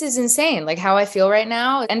 this is insane, like how I feel right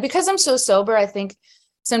now. And because I'm so sober, I think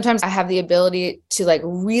sometimes I have the ability to like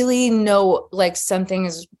really know like something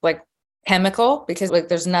is like chemical because like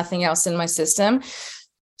there's nothing else in my system.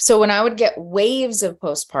 So when I would get waves of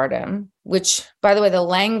postpartum, which by the way, the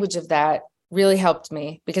language of that really helped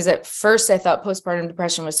me because at first I thought postpartum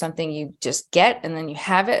depression was something you just get and then you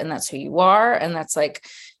have it and that's who you are. And that's like,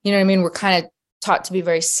 you know what I mean? We're kind of taught to be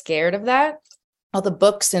very scared of that. All the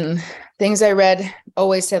books and things I read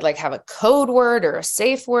always said like have a code word or a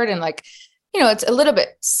safe word. And like, you know, it's a little bit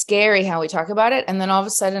scary how we talk about it. And then all of a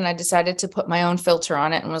sudden I decided to put my own filter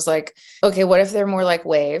on it and was like, okay, what if they're more like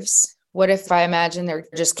waves? What if I imagine they're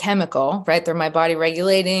just chemical, right? They're my body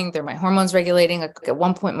regulating, they're my hormones regulating. Like at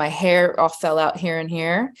one point, my hair all fell out here and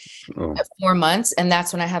here at 4 months. And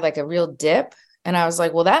that's when I had like a real dip. And I was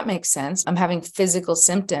like, well, that makes sense. I'm having physical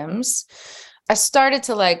symptoms. I started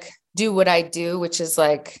to like do what I do, which is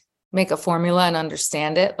like make a formula and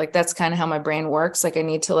understand it. Like that's kind of how my brain works. Like I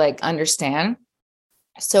need to like understand.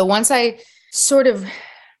 So once I sort of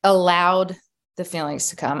allowed the feelings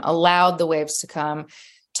to come, allowed the waves to come,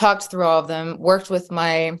 talked through all of them, worked with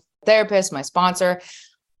my therapist, my sponsor,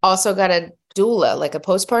 also got a doula, like a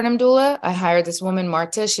postpartum doula. I hired this woman,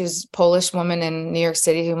 Marta. She's a Polish woman in New York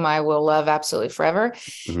City, whom I will love absolutely forever.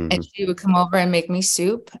 Mm-hmm. And she would come over and make me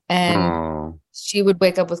soup. And she would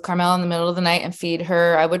wake up with Carmel in the middle of the night and feed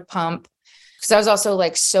her. I would pump. Because I was also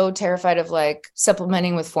like so terrified of like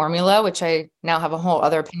supplementing with formula, which I now have a whole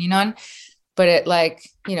other opinion on. But at like,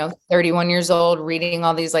 you know, 31 years old, reading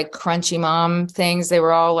all these like crunchy mom things, they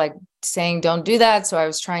were all like saying, don't do that. So I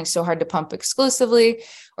was trying so hard to pump exclusively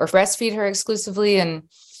or breastfeed her exclusively. And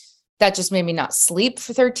that just made me not sleep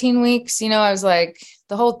for 13 weeks. You know, I was like,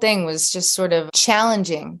 the whole thing was just sort of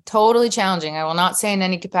challenging, totally challenging. I will not say in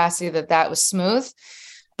any capacity that that was smooth,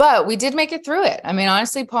 but we did make it through it. I mean,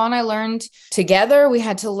 honestly, Paul and I learned together. We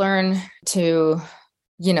had to learn to,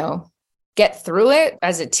 you know, get through it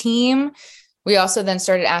as a team. We also then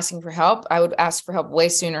started asking for help. I would ask for help way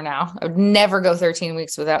sooner now. I would never go 13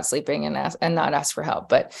 weeks without sleeping and not ask for help.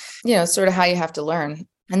 But, you know, sort of how you have to learn.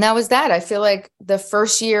 And that was that. I feel like the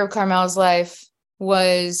first year of Carmel's life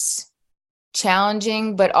was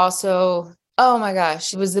challenging, but also, oh my gosh,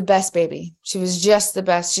 she was the best baby. She was just the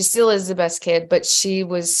best. She still is the best kid, but she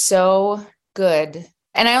was so good.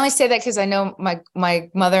 And I only say that because I know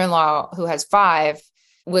my mother-in-law, who has 5,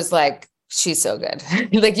 was like, she's so good.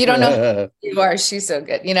 Like, you don't know who you are. She's so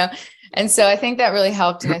good, you know? And so I think that really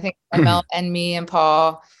helped. And I think Mel and me and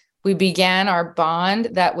Paul, we began our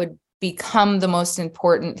bond that would become the most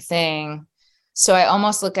important thing. So I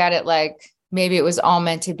almost look at it like maybe it was all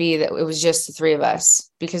meant to be that it was just the 3 of us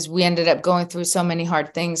because we ended up going through so many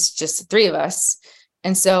hard things, just the 3 of us.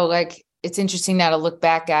 And so like, it's interesting now to look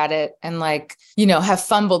back at it and like, you know, have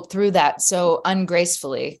fumbled through that so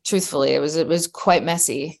ungracefully, truthfully. It was quite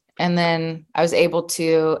messy. And then I was able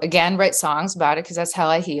to, again, write songs about it because that's how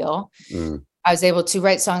I heal. I was able to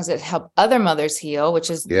write songs that help other mothers heal,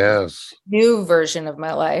 which is a new version of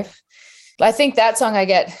my life. I think that song I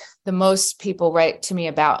get the most people write to me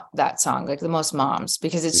about that song, like the most moms,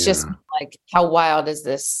 because it's just like, how wild is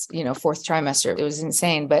this, you know, 4th trimester? It was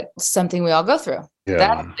insane, but something we all go through.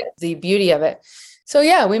 That's the beauty of it. So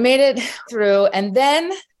yeah, we made it through. And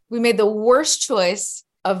then we made the worst choice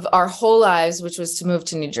of our whole lives, which was to move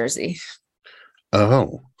to New Jersey.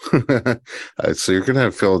 Oh, so you're going to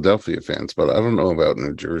have Philadelphia fans, but I don't know about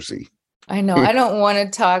New Jersey. I know. I don't want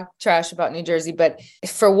to talk trash about New Jersey, but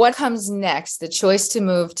for what comes next, the choice to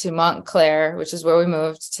move to Montclair, which is where we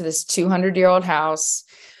moved, to this 200-year-old house,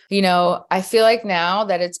 you know, I feel like now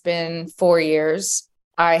that it's been 4 years,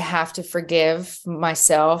 I have to forgive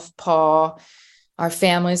myself, Paul, our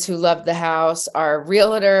families who loved the house, our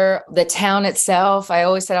realtor, the town itself. I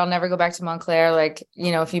always said, I'll never go back to Montclair. Like,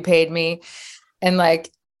 you know, if you paid me, and like,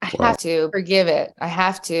 I have to forgive it. I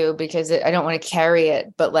have to, because I don't want to carry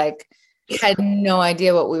it, but like, I had no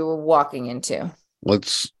idea what we were walking into.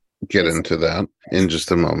 Let's get into that in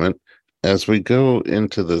just a moment. As we go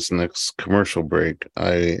into this next commercial break,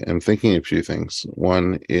 I am thinking a few things.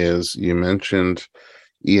 One is you mentioned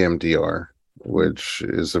EMDR, which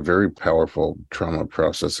is a very powerful trauma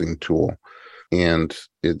processing tool. And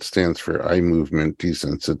it stands for eye movement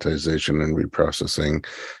desensitization and reprocessing.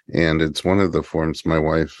 And it's one of the forms. My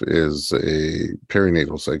wife is a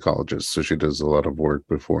perinatal psychologist, so she does a lot of work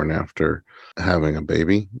before and after having a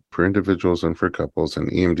baby for individuals and for couples, and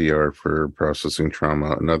EMDR for processing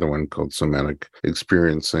trauma. Another one called somatic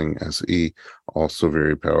experiencing, SE, also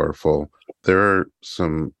very powerful. There are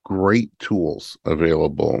some great tools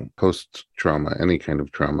available post-trauma, any kind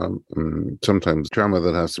of trauma, sometimes trauma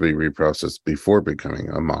that has to be reprocessed before becoming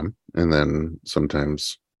a mom, and then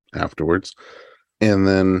sometimes afterwards. And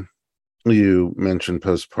then you mentioned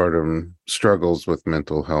postpartum struggles with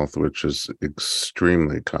mental health, which is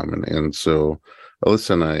extremely common. And so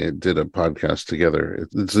Alyssa and I did a podcast together.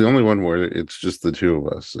 It's the only one where it's just the two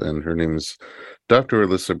of us. And her name is Dr.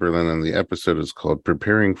 Alyssa Berlin. And the episode is called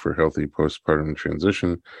Preparing for Healthy Postpartum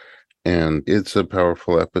Transition. And it's a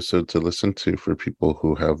powerful episode to listen to for people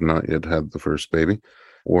who have not yet had the first baby.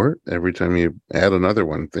 Or every time you add another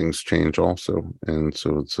one, things change also. And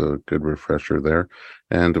so it's a good refresher there.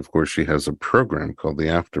 And of course, she has a program called the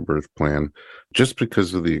Afterbirth Plan, just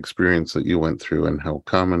because of the experience that you went through and how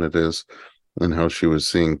common it is, and how she was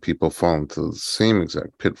seeing people fall into the same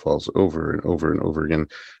exact pitfalls over and over and over again.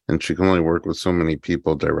 And she can only work with so many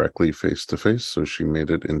people directly face to face. So she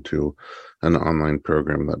made it into an online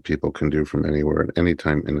program that people can do from anywhere at any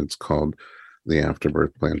time. And it's called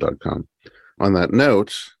theafterbirthplan.com. On that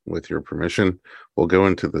note, with your permission, we'll go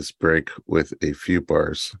into this break with a few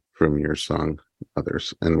bars from your song,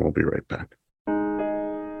 Others, and we'll be right back.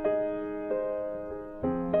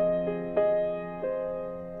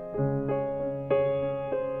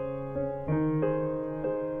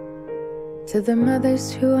 To the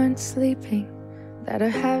mothers who aren't sleeping, that are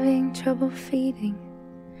having trouble feeding,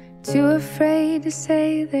 too afraid to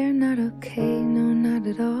say they're not okay, no, not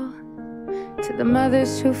at all. To the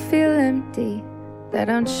mothers who feel empty, that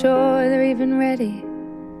aren't sure they're even ready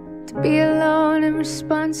to be alone and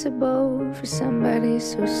responsible for somebody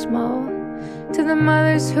so small. To the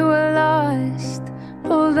mothers who are lost,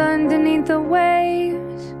 pulled underneath the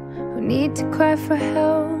waves, who need to cry for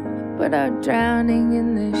help but are drowning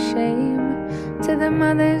in their shame. To the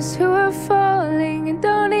mothers who are falling and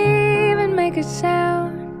don't even make a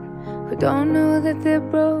sound, who don't know that they're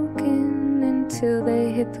broken until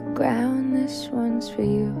they hit the ground. This one's for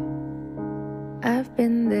you. I've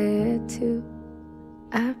been there too.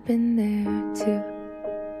 I've been there too.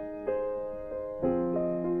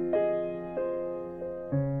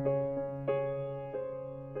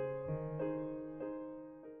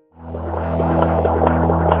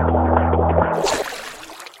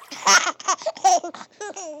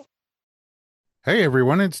 Hey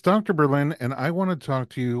everyone, it's Dr. Berlin, and I want to talk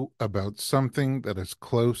to you about something that is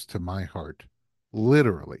close to my heart.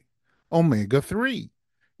 Literally. Omega-3.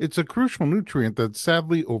 It's a crucial nutrient that's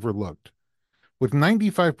sadly overlooked. With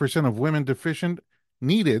 95% of women deficient,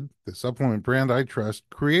 Needed, the supplement brand I trust,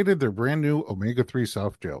 created their brand new Omega-3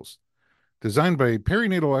 soft gels. Designed by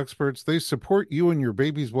perinatal experts, they support you and your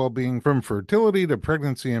baby's well-being from fertility to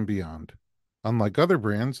pregnancy and beyond. Unlike other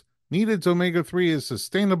brands, Needed's Omega-3 is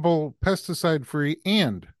sustainable, pesticide-free,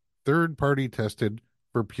 and third-party tested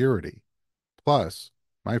for purity. Plus,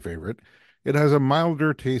 my favorite, it has a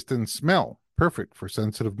milder taste and smell, perfect for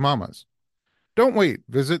sensitive mamas. Don't wait.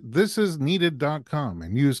 Visit thisisneeded.com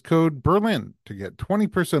and use code BERLIN to get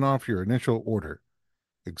 20% off your initial order.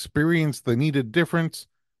 Experience the needed difference,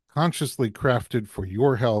 consciously crafted for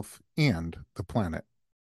your health and the planet.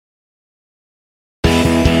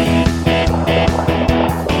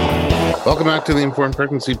 Welcome back to the Informed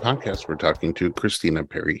Pregnancy Podcast. We're talking to Christina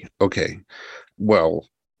Perri. Okay, well,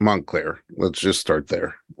 Montclair, let's just start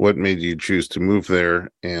there. What made you choose to move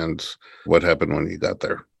there, and what happened when you got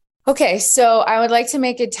there? Okay, so I would like to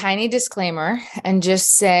make a tiny disclaimer and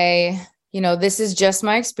just say, this is just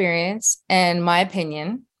my experience and my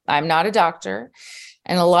opinion. I'm not a doctor.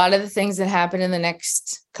 And a lot of the things that happen in the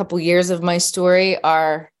next couple years of my story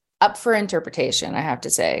are up for interpretation, I have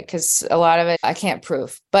to say, because a lot of it I can't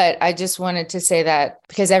prove. But I just wanted to say that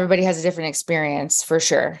because everybody has a different experience for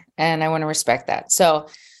sure. And I want to respect that. So,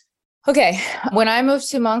 okay, when I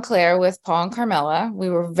moved to Montclair with Paul and Carmela,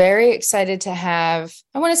 we were very excited to have,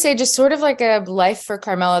 I want to say, just sort of like a life for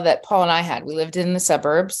Carmela that Paul and I had. We lived in the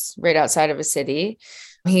suburbs, right outside of a city.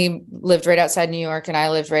 He lived right outside New York and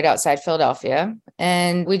I lived right outside Philadelphia.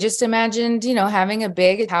 And we just imagined, having a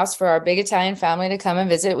big house for our big Italian family to come and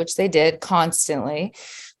visit, which they did constantly.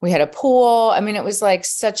 We had a pool. It was like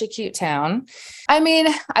such a cute town. I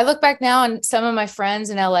look back now and some of my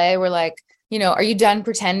friends in LA were like, are you done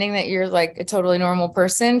pretending that you're like a totally normal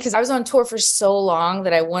person? Because I was on tour for so long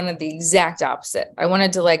that I wanted the exact opposite. I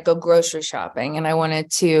wanted to like go grocery shopping, and I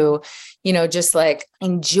wanted to, just like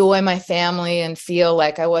enjoy my family and feel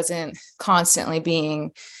like I wasn't constantly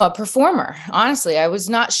being a performer. Honestly, I was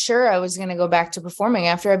not sure I was going to go back to performing.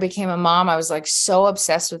 After I became a mom, I was like so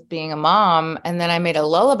obsessed with being a mom. And then I made a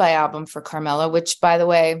lullaby album for Carmela, which, by the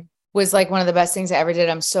way, was like one of the best things I ever did.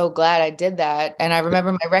 I'm so glad I did that. And I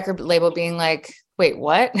remember my record label being like, wait,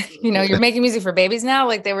 what? You're making music for babies now?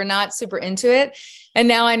 Like, they were not super into it. And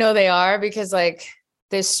now I know they are, because like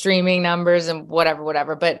there's streaming numbers and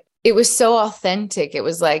whatever. But it was so authentic. It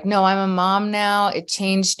was like, no, I'm a mom now. It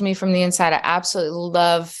changed me from the inside. I absolutely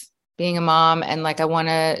love being a mom. And like, I want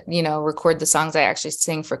to, record the songs I actually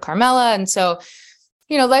sing for Carmela. And so,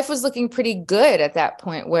 life was looking pretty good at that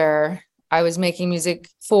point, where I was making music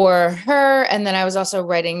for her. And then I was also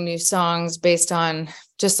writing new songs based on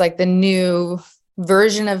just like the new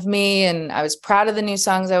version of me. And I was proud of the new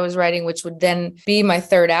songs I was writing, which would then be my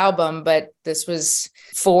third album. But this was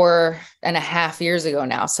 4.5 years ago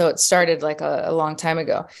now. So it started like a long time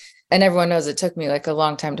ago. And everyone knows it took me like a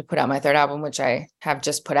long time to put out my third album, which I have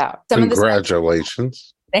just put out.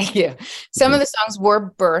 Congratulations. Thank you. Some of the songs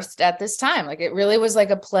were birthed at this time. Like, it really was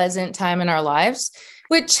like a pleasant time in our lives,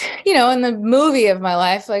 which, in the movie of my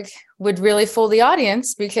life, like, would really fool the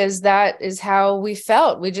audience, because that is how we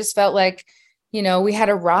felt. We just felt like, we had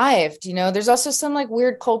arrived. There's also some like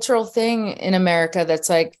weird cultural thing in America that's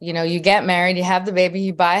like, you get married, you have the baby,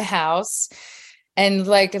 you buy a house, and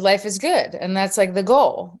like life is good. And that's like the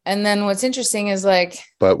goal. And then what's interesting is like,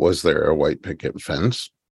 but was there a white picket fence?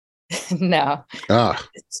 No.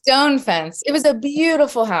 Stone fence. It was a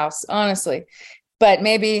beautiful house, honestly. But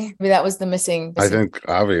maybe that was the missing. I think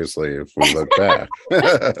obviously, if we look back.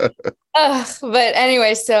 But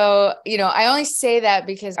anyway, so, I only say that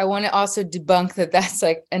because I want to also debunk that that's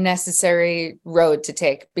like a necessary road to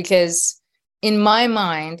take, because in my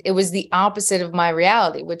mind, it was the opposite of my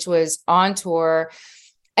reality, which was on tour.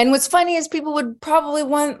 And what's funny is people would probably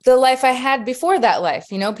want the life I had before that life.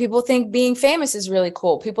 People think being famous is really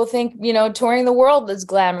cool. People think, touring the world is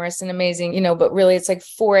glamorous and amazing, but really it's like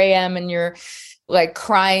 4 a.m. and you're like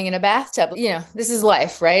crying in a bathtub. This is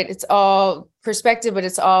life, right? It's all perspective, but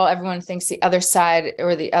it's all, everyone thinks the other side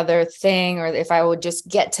or the other thing, or if I would just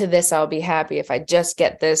get to this, I'll be happy. If I just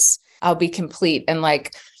get this, I'll be complete. And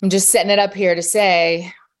like, I'm just setting it up here to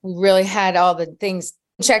say, we really had all the things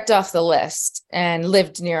checked off the list and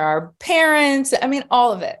lived near our parents. I mean,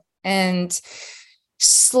 all of it. And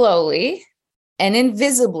slowly and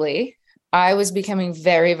invisibly, I was becoming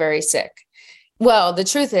very, very sick. Well, the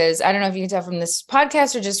truth is, I don't know if you can tell from this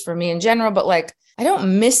podcast or just for me in general, but like, I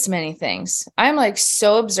don't miss many things. I'm like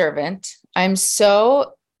so observant. I'm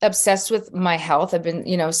so obsessed with my health. I've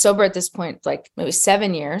been, sober at this point, like maybe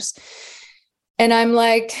 7 years. And I'm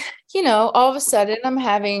like, all of a sudden I'm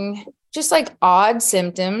having just like odd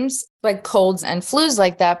symptoms, like colds and flus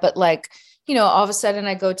like that. But like, all of a sudden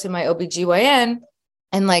I go to my OBGYN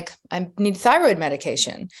and like, I need thyroid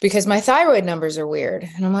medication because my thyroid numbers are weird.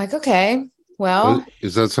 And I'm like, okay, well.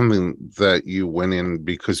 Is that something that you went in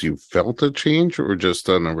because you felt a change, or just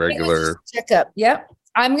on a regular checkup? Yep.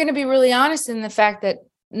 I'm going to be really honest in the fact that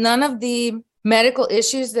none of the medical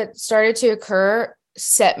issues that started to occur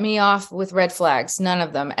set me off with red flags, none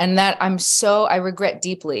of them. And that I regret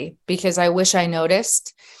deeply, because I wish I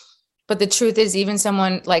noticed. But the truth is, even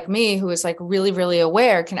someone like me who is like really, really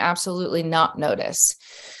aware can absolutely not notice.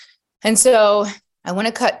 And so I want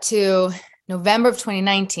to cut to November of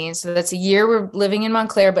 2019. So that's a year we're living in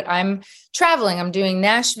Montclair, but I'm traveling. I'm doing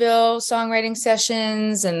Nashville songwriting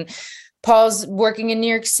sessions, and Paul's working in New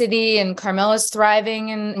York City, and Carmela's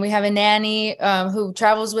thriving. And we have a nanny who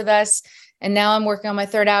travels with us. And now I'm working on my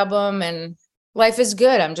third album, and life is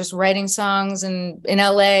good. I'm just writing songs in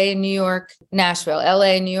LA, New York, Nashville,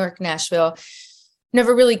 LA, New York, Nashville.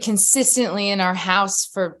 Never really consistently in our house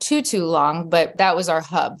for too long, but that was our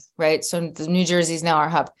hub, right? So New Jersey is now our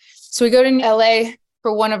hub. So we go to LA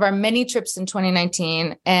for one of our many trips in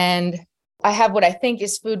 2019, and I have what I think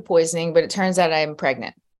is food poisoning, but it turns out I'm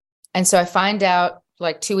pregnant. And so I find out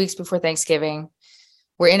like 2 weeks before Thanksgiving.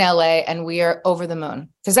 We're in LA and we are over the moon,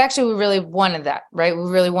 because actually we really wanted that, right? We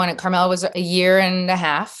really wanted, Carmela was 1.5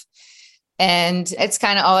 years, and it's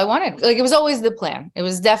kind of all I wanted. Like, it was always the plan. It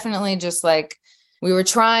was definitely just like, we were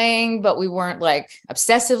trying, but we weren't like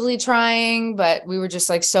obsessively trying, but we were just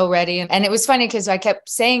like so ready. And it was funny because I kept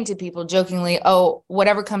saying to people jokingly, oh,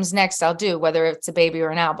 whatever comes next, I'll do, whether it's a baby or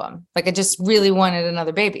an album. Like, I just really wanted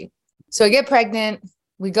another baby. So I get pregnant.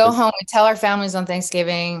 We go home, we tell our families on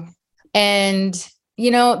Thanksgiving, and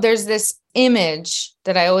there's this image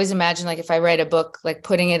that I always imagine, like if I write a book, like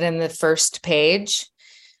putting it in the first page,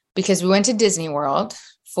 because we went to Disney World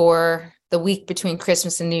for the week between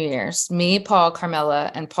Christmas and New Year's, me, Paul,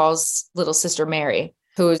 Carmela, and Paul's little sister, Mary,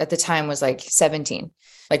 who at the time was like 17,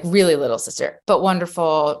 like really little sister, but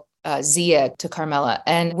wonderful, Zia to Carmela.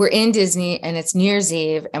 And we're in Disney and it's New Year's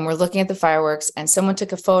Eve and we're looking at the fireworks and someone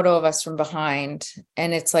took a photo of us from behind.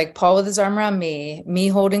 And it's like Paul with his arm around me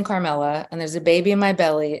holding Carmela, and there's a baby in my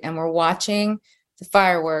belly and we're watching the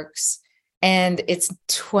fireworks. And it's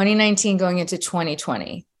 2019 going into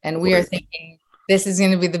 2020. And we are thinking, this is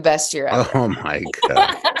going to be the best year ever. Oh my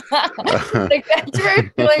God. Like that's where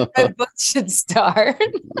I feel like my book should start.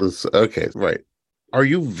 Okay, right. Are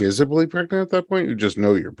you visibly pregnant at that point? You just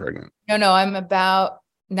know you're pregnant? No, I'm about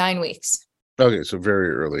 9 weeks. Okay, so very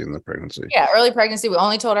early in the pregnancy. Yeah, early pregnancy. We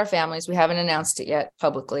only told our families. We haven't announced it yet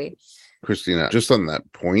publicly. Christina, just on that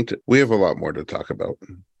point, we have a lot more to talk about.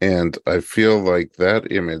 And I feel like that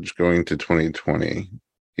image going to 2020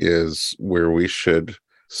 is where we should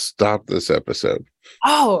stop this episode.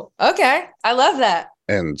 Oh, okay. I love that.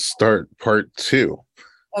 And start part 2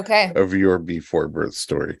 okay. of your before birth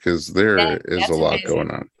story, because there is a lot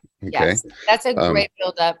going on. Okay. Yes, that's a great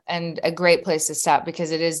build-up and a great place to stop,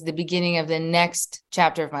 because it is the beginning of the next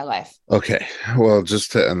chapter of my life. Okay. Well,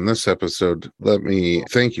 just to end this episode, let me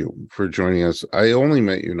thank you for joining us. I only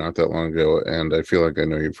met you not that long ago, and I feel like I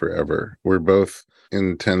know you forever. We're both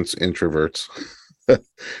intense introverts,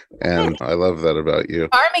 and I love that about you.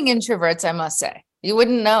 Charming introverts, I must say. You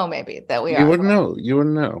wouldn't know maybe that we are. You wouldn't know. You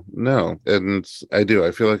wouldn't know. No. And I do.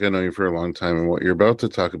 I feel like I know you for a long time. And what you're about to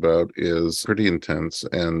talk about is pretty intense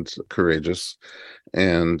and courageous.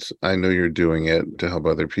 And I know you're doing it to help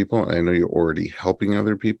other people. I know you're already helping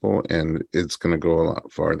other people, and it's going to go a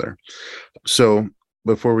lot farther. So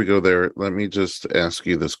before we go there, let me just ask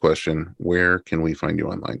you this question. Where can we find you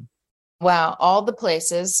online? Wow, all the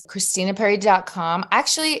places, ChristinaPerri.com.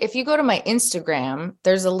 Actually, if you go to my Instagram,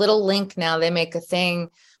 there's a little link now. They make a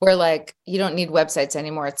thing where like you don't need websites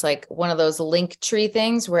anymore. It's like one of those link tree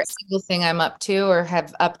things where a single thing I'm up to or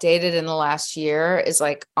have updated in the last year is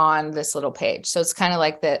like on this little page. So it's kind of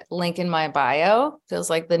like the link in my bio, feels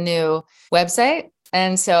like the new website.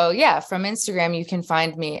 And so, yeah, from Instagram, you can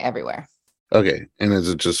find me everywhere. Okay. And is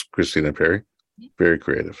it just Christina Perri? Very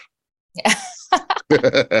creative. Yeah.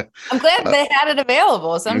 I'm glad they had it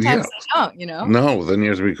available. Sometimes they don't, No, then you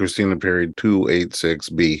have to be Christina Perri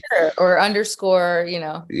 286B. Sure. Or underscore,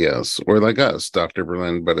 Yes. Or like us, Dr.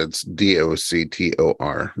 Berlin, but it's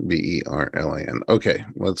DoctorBerlin. Okay,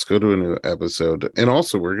 let's go to a new episode. And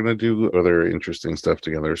also, we're going to do other interesting stuff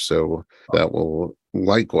together. So that will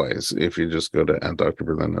likewise, if you just go to @Dr.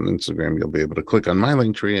 Berlin on Instagram, you'll be able to click on my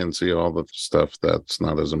link tree and see all the stuff that's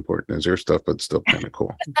not as important as your stuff, but still kind of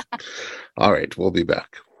cool. All right, we'll be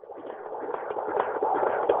back.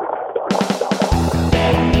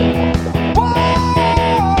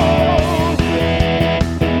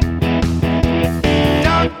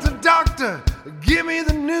 Doctor, give me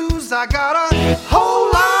the news. I got a whole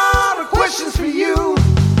lot of questions for you.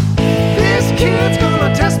 This kid's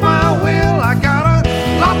gonna test my will. I got a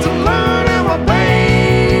lot to learn, and my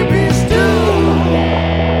babies do.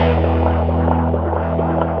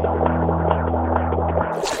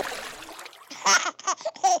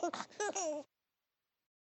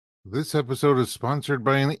 This episode is sponsored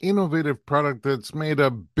by an innovative product that's made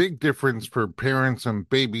a big difference for parents and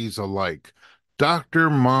babies alike. Dr.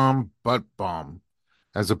 Mom Butt Balm.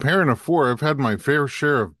 As a parent of 4, I've had my fair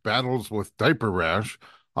share of battles with diaper rash,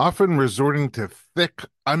 often resorting to thick,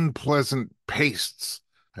 unpleasant pastes.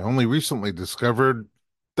 I only recently discovered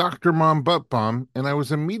Dr. Mom Butt Balm, and I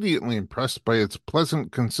was immediately impressed by its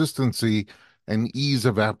pleasant consistency and ease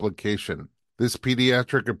of application. This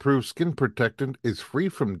pediatric-approved skin protectant is free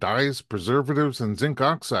from dyes, preservatives, and zinc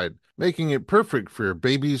oxide, making it perfect for your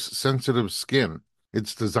baby's sensitive skin.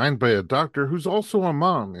 It's designed by a doctor who's also a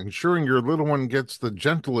mom, ensuring your little one gets the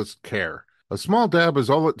gentlest care. A small dab is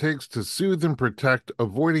all it takes to soothe and protect,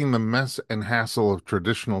 avoiding the mess and hassle of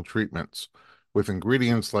traditional treatments. With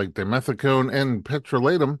ingredients like dimethicone and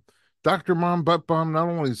petrolatum, Dr. Mom Butt Balm not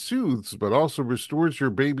only soothes, but also restores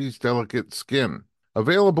your baby's delicate skin.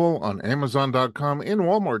 Available on Amazon.com and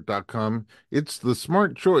Walmart.com, it's the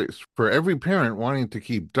smart choice for every parent wanting to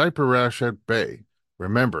keep diaper rash at bay.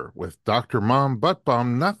 Remember, with Dr. Mom Butt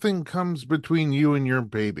Balm, nothing comes between you and your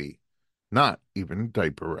baby. Not even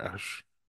diaper rash.